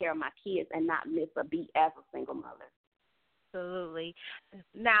to take care of my kids and not miss a beat as a single mother. Absolutely.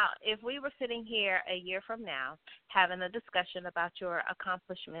 Now, if we were sitting here a year from now having a discussion about your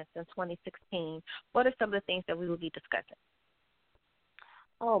accomplishments in 2016, what are some of the things that we will be discussing?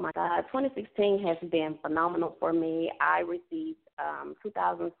 Oh, my God. 2016 has been phenomenal for me. I received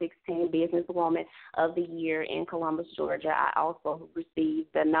 2016 Businesswoman of the Year in Columbus, Georgia. I also received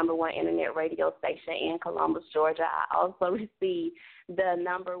the #1 internet radio station in Columbus, Georgia. I also received the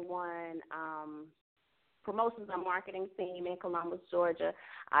 #1 promotions and marketing team in Columbus, Georgia.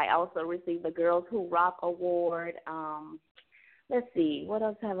 I also received the Girls Who Rock Award. Let's see, what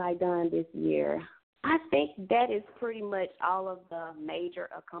else have I done this year? I think that is pretty much all of the major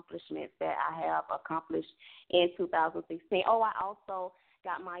accomplishments that I have accomplished in 2016. Oh, I also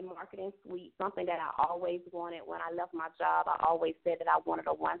got my marketing suite, something that I always wanted. When I left my job, I always said that I wanted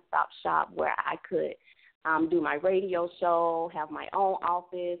a one-stop shop where I could do my radio show, have my own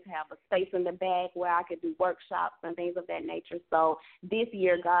office, have a space in the back where I could do workshops and things of that nature. So this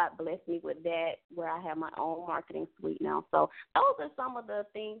year, God blessed me with that, where I have my own marketing suite now. So those are some of the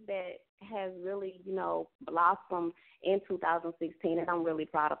things that has really, blossomed in 2016, and I'm really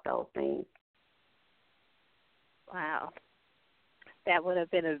proud of those things. Wow. That would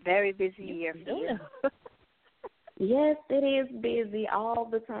have been a very busy year for you. Yes, it is busy all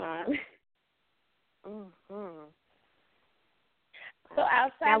the time. Mm-hmm. So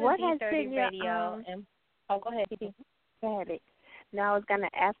outside now, of D30 Radio, go ahead. Go ahead. Now I was going to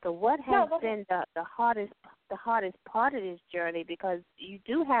ask her, what has been the hardest part of this journey, because you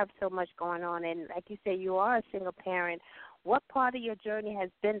do have so much going on, and like you say, you are a single parent. What part of your journey has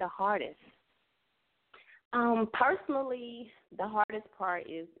been the hardest? Personally, the hardest part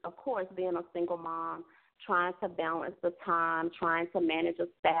is, of course, being a single mom, trying to balance the time, trying to manage a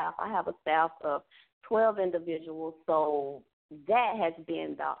staff. I have a staff of 12 individuals, so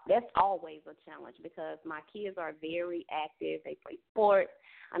that's always a challenge because my kids are very active. They play sports.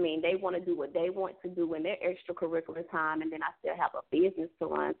 I mean, they want to do what they want to do in their extracurricular time, and then I still have a business to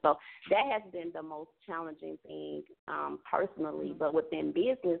run. So that has been the most challenging thing personally. But within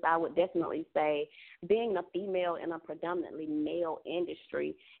business, I would definitely say being a female in a predominantly male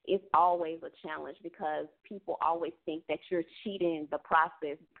industry is always a challenge because people always think that you're cheating the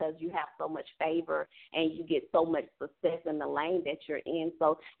process because you have so much favor and you get so much success in the lane that you're in.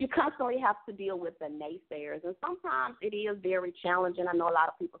 So you constantly have to deal with the naysayers, and sometimes it is very challenging. I know a lot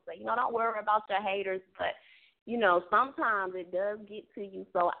of people say, don't worry about your haters, but, sometimes it does get to you.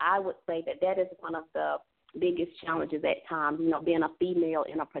 So I would say that is one of the biggest challenges at times, being a female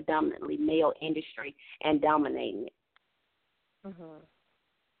in a predominantly male industry and dominating it. Mm-hmm.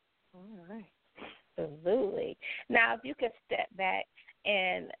 All right. Absolutely. Now, if you could step back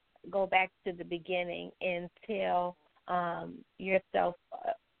and go back to the beginning and tell yourself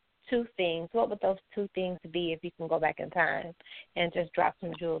two things, what would those two things be if you can go back in time and just drop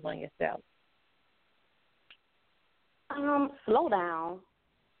some jewels on yourself? Slow down,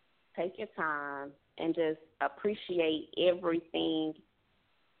 take your time, and just appreciate everything,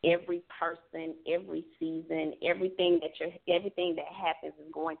 every person, every season, everything that happens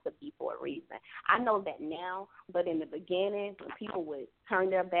is going to be for a reason. I know that now, but in the beginning, when people would turn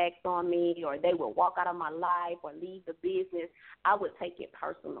their backs on me or they would walk out of my life or leave the business, I would take it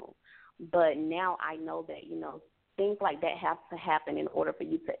personal. But now I know that, things like that have to happen in order for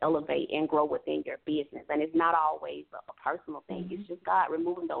you to elevate and grow within your business. And it's not always a personal thing. Mm-hmm. It's just God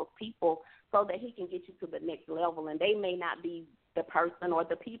removing those people so that he can get you to the next level. And they may not be the person or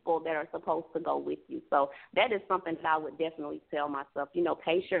the people that are supposed to go with you. So that is something that I would definitely tell myself.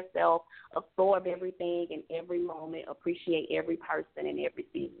 Pace yourself, absorb everything in every moment, appreciate every person in every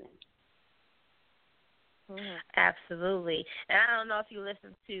season. Absolutely. And I don't know if you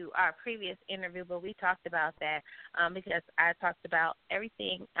listened to our previous interview, but we talked about that because I talked about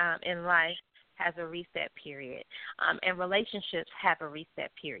everything in life has a reset period, and relationships have a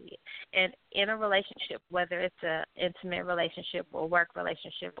reset period. And in a relationship, whether it's an intimate relationship or work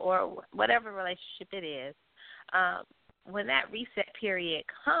relationship or whatever relationship it is, when that reset period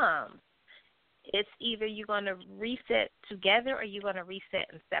comes, it's either you're going to reset together or you're going to reset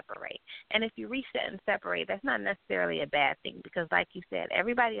and separate. And if you reset and separate, that's not necessarily a bad thing because, like you said,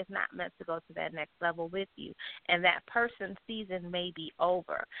 everybody is not meant to go to that next level with you. And that person's season may be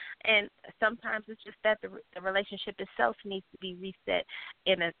over. And sometimes it's just that the relationship itself needs to be reset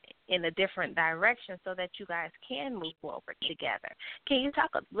in a different direction so that you guys can move forward together. Can you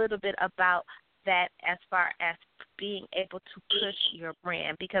talk a little bit about that as far as being able to push your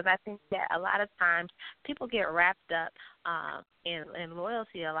brand? Because I think that a lot of times people get wrapped up in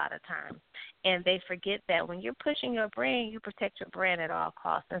loyalty a lot of times, and they forget that when you're pushing your brand, you protect your brand at all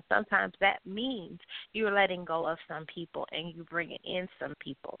costs. And sometimes that means you're letting go of some people and you bringing in some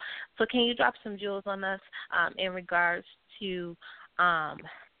people. So can you drop some jewels on us in regards to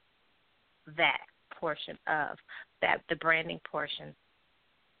that portion of that, the branding portion?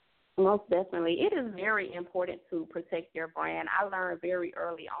 Most definitely. It is very important to protect your brand. I learned very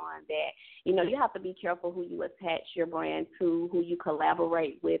early on that, you have to be careful who you attach your brand to, who you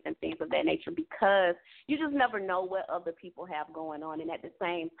collaborate with, and things of that nature, because you just never know what other people have going on. And at the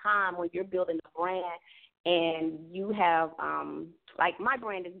same time, when you're building a brand and you have, like my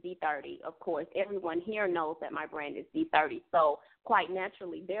brand is D30, of course. Everyone here knows that my brand is D30. So quite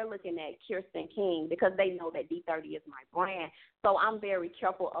naturally, they're looking at Kirsten King because they know that D30 is my brand. So I'm very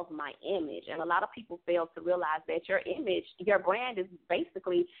careful of my image. And a lot of people fail to realize that your image, your brand is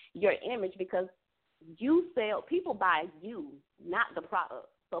basically your image, because you sell, people buy you, not the product.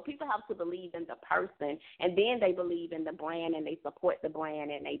 So people have to believe in the person, and then they believe in the brand, and they support the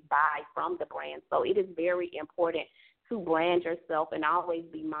brand, and they buy from the brand. So it is very important to brand yourself and always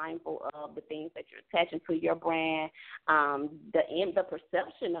be mindful of the things that you're attaching to your brand, the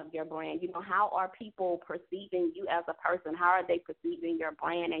perception of your brand. How are people perceiving you as a person? How are they perceiving your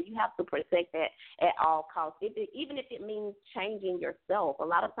brand? And you have to protect that at all costs, even if it means changing yourself. A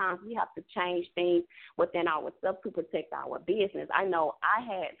lot of times we have to change things within ourselves to protect our business. I know I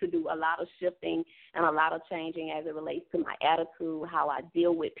had to do a lot of shifting and a lot of changing as it relates to my attitude, how I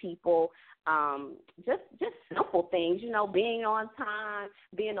deal with people, just simple things, being on time,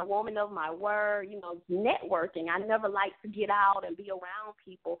 being a woman of my word, networking. I never like to get out and be around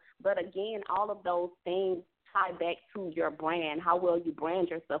people. But again, all of those things tie back to your brand, how well you brand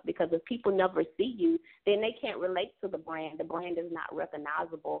yourself, because if people never see you, then they can't relate to the brand. The brand is not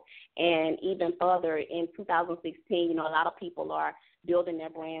recognizable. And even further, in 2016, a lot of people are building their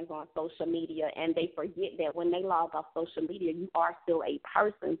brands on social media, and they forget that when they log off social media, you are still a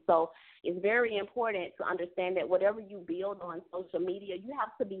person. So it's very important to understand that whatever you build on social media, you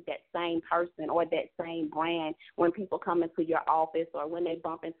have to be that same person or that same brand when people come into your office or when they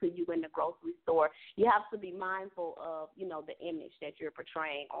bump into you in the grocery store. You have to be mindful of, the image that you're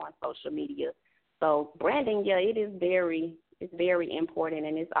portraying on social media. So branding, it's very important,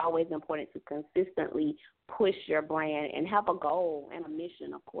 and it's always important to consistently push your brand and have a goal and a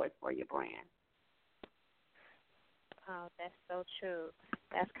mission, of course, for your brand. Oh, that's so true.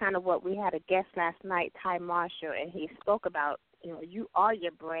 That's kind of what we had a guest last night, Ty Marshall, and he spoke about, you are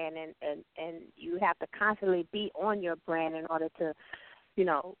your brand, and you have to constantly be on your brand in order to,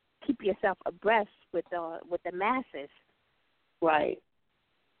 keep yourself abreast with the masses. Right.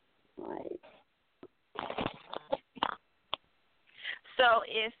 So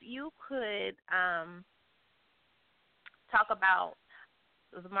if you could talk about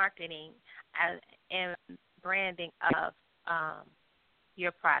the marketing and branding of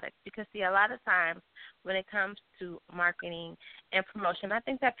your product, because see, a lot of times when it comes to marketing and promotion, I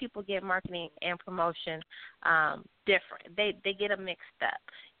think that people get marketing and promotion different. They get them mixed up.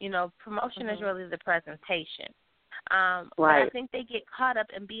 Promotion is really the presentation. Right. But I think they get caught up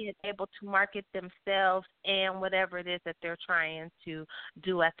in being able to market themselves and whatever it is that they're trying to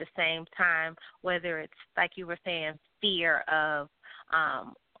do at the same time, whether it's, like you were saying, fear of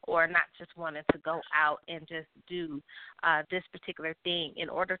or not just wanting to go out and just do this particular thing in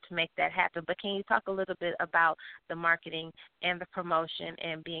order to make that happen. But can you talk a little bit about the marketing and the promotion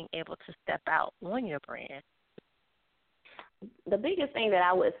and being able to step out on your brand? The biggest thing that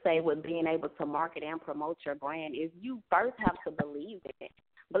I would say with being able to market and promote your brand is you first have to believe in it.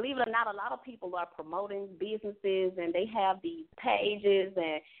 Believe it or not, a lot of people are promoting businesses, and they have these pages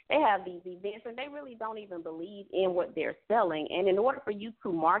and they have these events, and they really don't even believe in what they're selling. And in order for you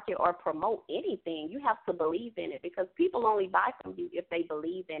to market or promote anything, you have to believe in it, because people only buy from you if they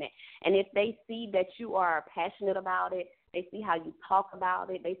believe in it. And if they see that you are passionate about it, they see how you talk about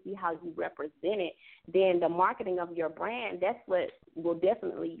it, they see how you represent it, then the marketing of your brand, that's what will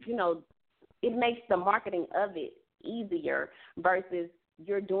definitely, it makes the marketing of it easier versus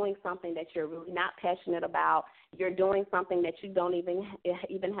you're doing something that you're really not passionate about. You're doing something that you don't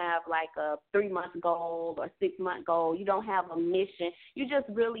even have like a 3-month goal or 6-month goal. You don't have a mission. You just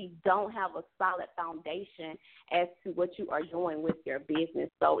really don't have a solid foundation as to what you are doing with your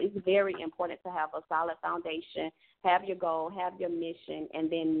business. So it's very important to have a solid foundation, have your goal, have your mission,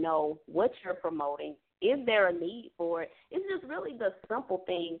 and then know what you're promoting. Is there a need for it? It's just really the simple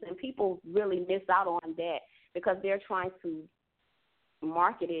things, and people really miss out on that because they're trying to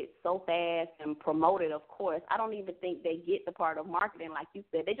marketed so fast and promoted, of course. I don't even think they get the part of marketing, like you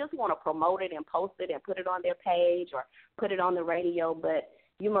said. They just want to promote it and post it and put it on their page or put it on the radio, but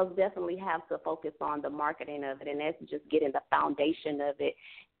you most definitely have to focus on the marketing of it, and that's just getting the foundation of it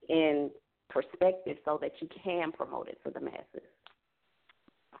in perspective so that you can promote it to the masses.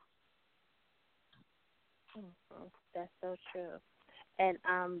 That's so true. And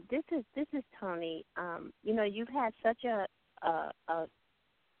this is Toni. You know, you've had such a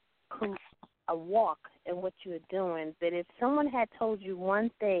walk in what you're doing that if someone had told you one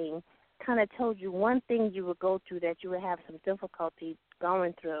thing, kind of told you one thing you would go through that you would have some difficulty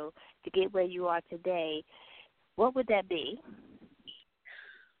going through to get where you are today, what would that be?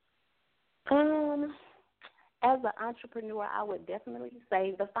 As an entrepreneur, I would definitely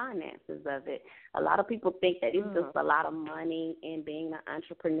say the finances of it. A lot of people think that it's just a lot of money in being an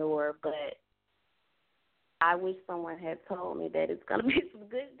entrepreneur, but I wish someone had told me that it's going to be some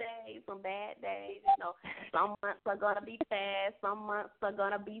good days, some bad days. You know, some months are going to be fast, some months are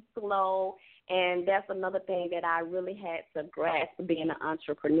going to be slow, and that's another thing that I really had to grasp being an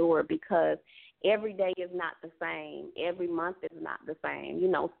entrepreneur, because every day is not the same. Every month is not the same. You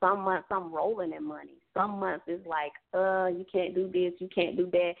know, some months I'm rolling in money. Some months it's like, you can't do this, you can't do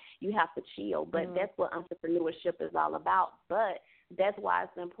that. You have to chill. But that's what entrepreneurship is all about. But that's why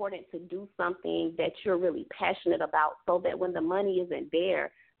it's important to do something that you're really passionate about, so that when the money isn't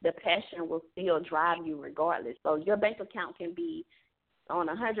there, the passion will still drive you regardless. So your bank account can be on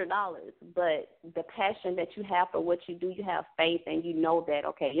 $100, but the passion that you have for what you do, you have faith, and you know that,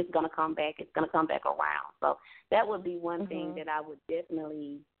 okay, it's going to come back, it's going to come back around. So that would be one thing that I would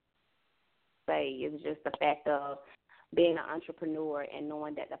definitely say is just the fact of being an entrepreneur and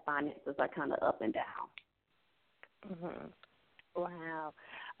knowing that the finances are kind of up and down. Wow.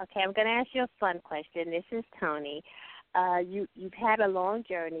 Okay, I'm going to ask you a fun question. This is Toni. You've had a long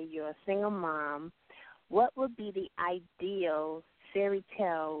journey. You're a single mom. What would be the ideal fairy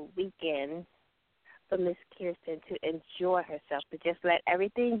tale weekend for Miss Kirsten to enjoy herself, to just let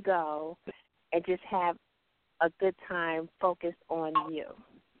everything go and just have a good time focused on you?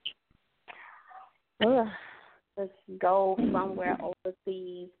 Let's go somewhere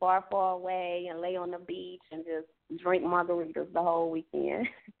overseas, far, far away, and lay on the beach and just drink margaritas the whole weekend.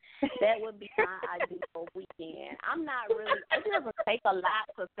 That would be my ideal weekend. I'm not really, it doesn't take a lot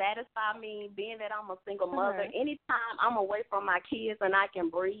to satisfy me, being that I'm a single mother. Anytime I'm away from my kids and I can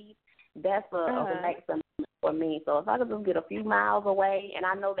breathe, that's a relaxing moment for me. So if I could just get a few miles away and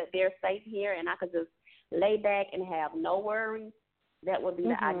I know that they're safe here and I could just lay back and have no worries, that would be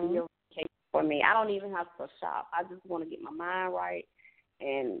the ideal case for me. I don't even have to shop. I just want to get my mind right,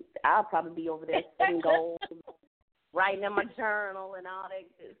 and I'll probably be over there setting goals, writing in my journal and all that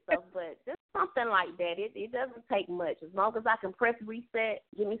good stuff. But just something like that. It doesn't take much. As long as I can press reset,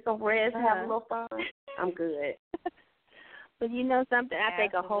 give me some rest, have a little fun, I'm good. But you know something? I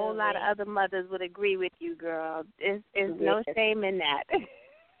think a whole lot of other mothers would agree with you, girl. There's no shame in that.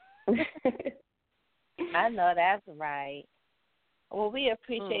 I know that's right. Well, we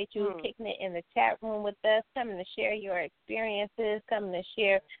appreciate you kicking it in the chat room with us, coming to share your experiences, coming to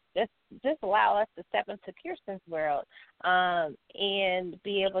share, just allow us to step into Kirsten's world and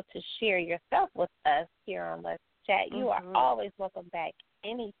be able to share yourself with us here on Let's Chat. You are always welcome back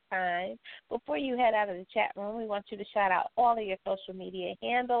anytime. Before you head out of the chat room, we want you to shout out all of your social media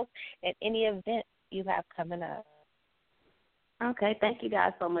handles and any events you have coming up. Okay, thank you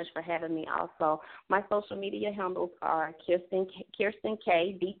guys so much for having me. Also, my social media handles are Kirsten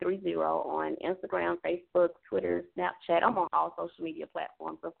K D30 on Instagram, Facebook, Twitter, Snapchat. I'm on all social media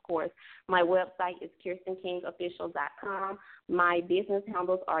platforms, of course. My website is KirstenKingOfficial.com. My business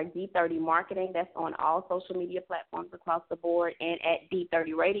handles are D30 Marketing. That's on all social media platforms across the board, and at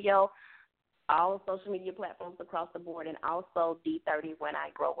D30 Radio. All social media platforms across the board, and also D30 When I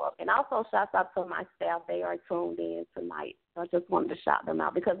Grow Up. And also shouts out to my staff. They are tuned in tonight. So I just wanted to shout them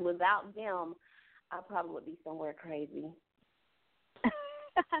out, because without them, I probably would be somewhere crazy.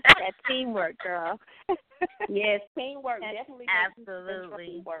 That teamwork, girl. Yes, teamwork. Definitely. Absolutely.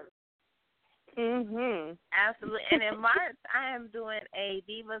 Teamwork. Absolutely. And in March, I am doing a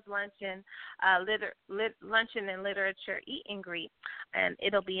Divas Luncheon, Luncheon and Literature Eat and Greet, and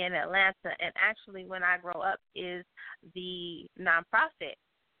it'll be in Atlanta. And actually, When I Grow Up is the nonprofit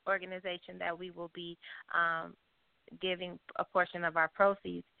organization that we will be giving a portion of our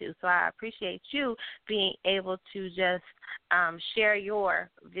proceeds to. So I appreciate you being able to just share your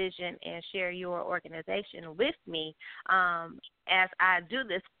vision and share your organization with me as I do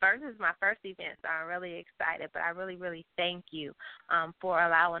this. This is my first event, so I'm really excited, but I really, really thank you for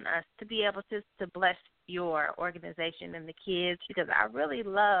allowing us to be able to bless your organization and the kids, because I really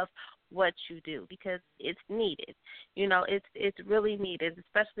love what you do, because it's needed. You know, it's really needed,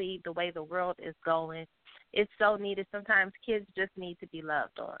 especially the way the world is going. It's so needed. Sometimes kids just need to be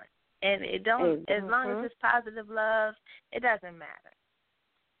loved on. And it don't, as long as it's positive love, it doesn't matter.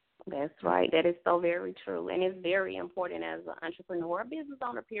 That's right. That is so very true. And it's very important as an entrepreneur, business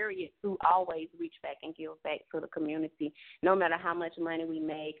owner, period, to always reach back and give back to the community, no matter how much money we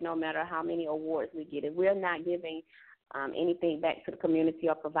make, no matter how many awards we get. If we're not giving anything back to the community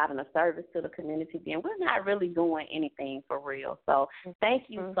or providing a service to the community, then we're not really doing anything for real. So thank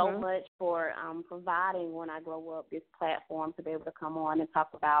you so much for providing When I Grow Up this platform to be able to come on and talk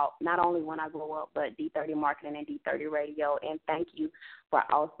about not only When I Grow Up, but D30 Marketing and D30 Radio. And thank you for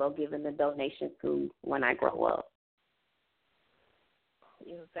also giving the donation to When I Grow Up.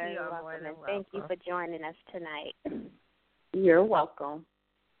 You're very welcome, and thank you for joining us tonight. You're welcome.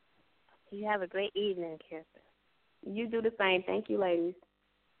 You have a great evening, Kirsten. You do the same. Thank you, ladies.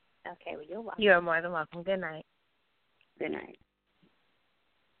 Okay, well, you're welcome. You're more than welcome. Good night. Good night.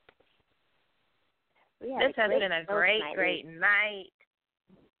 This has been a great night.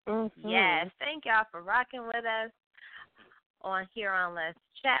 Yes, thank y'all for rocking with us on here on Let's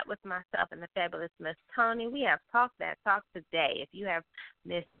Chat with myself and the fabulous Miss Toni. We have talked that talk today. If you have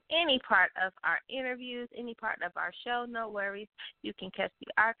missed any part of our interviews, any part of our show, no worries. You can catch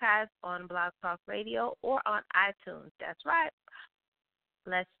the archives on Blog Talk Radio or on iTunes. That's right.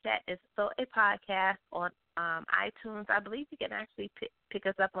 Let's Chat is still a podcast on iTunes. I believe you can actually pick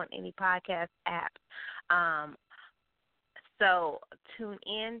us up on any podcast app. So tune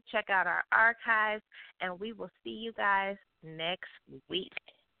in, check out our archives, and we will see you guys next week.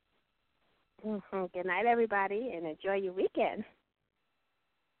 Good night, everybody, and enjoy your weekend.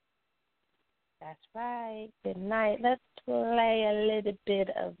 That's right. Good night. Let's play a little bit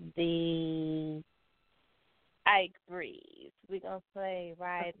of the Ike Breeze. We're going to play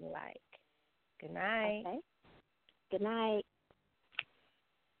Ride Like. Good night. Okay. Good night.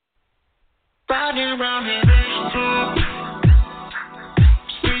 Riding around in H2,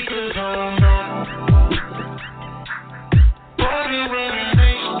 speakers on. Riding around in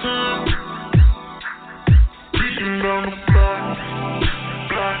H2, beating down the block.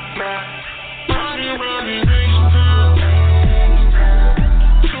 Riding around in H2,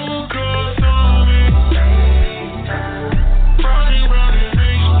 two girls on me. Riding around in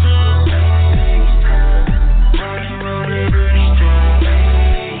H2, riding around in H2.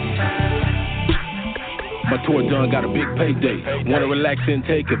 My tour done, got a big payday. Wanna relax and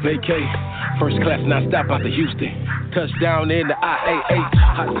take a vacay. First class non-stop out to Houston. Touchdown in the IAH.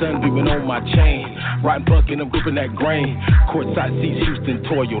 Hot sun beaming on my chain. Riding bucking, I'm gripping that grain. Courtside seats, Houston,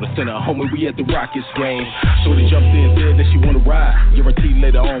 Toyota Center. Homie, we at the Rockets game. Shorty jumped in, said that she wanna ride. Guaranteed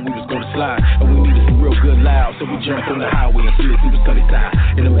later on we was gonna slide. And we needed some real good loud. So we jumped on the highway and slid through the sunny side.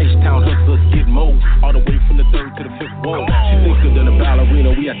 And them H-Town hustlers get mowed. All the way from the 3rd to the 5th wall. She thicker than a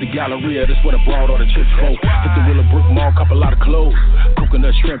ballerina. We at the Galleria. That's where I brought all the chips from. Hit the Willowbrook Mall, cop a lot of clothes.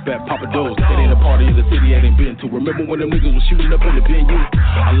 Coconut shrimp at Papa Do's. It ain't a party in the city I ain't been to. Remember when them niggas was shooting up in the venue?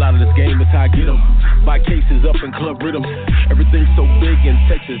 A lot of this game is how I get them. Buy cases up in club rhythms. Everything's so big in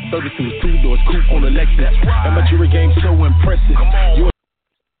Texas. 32 is 2 doors, coupe on a Lexus. And my jewelry game so impressive. You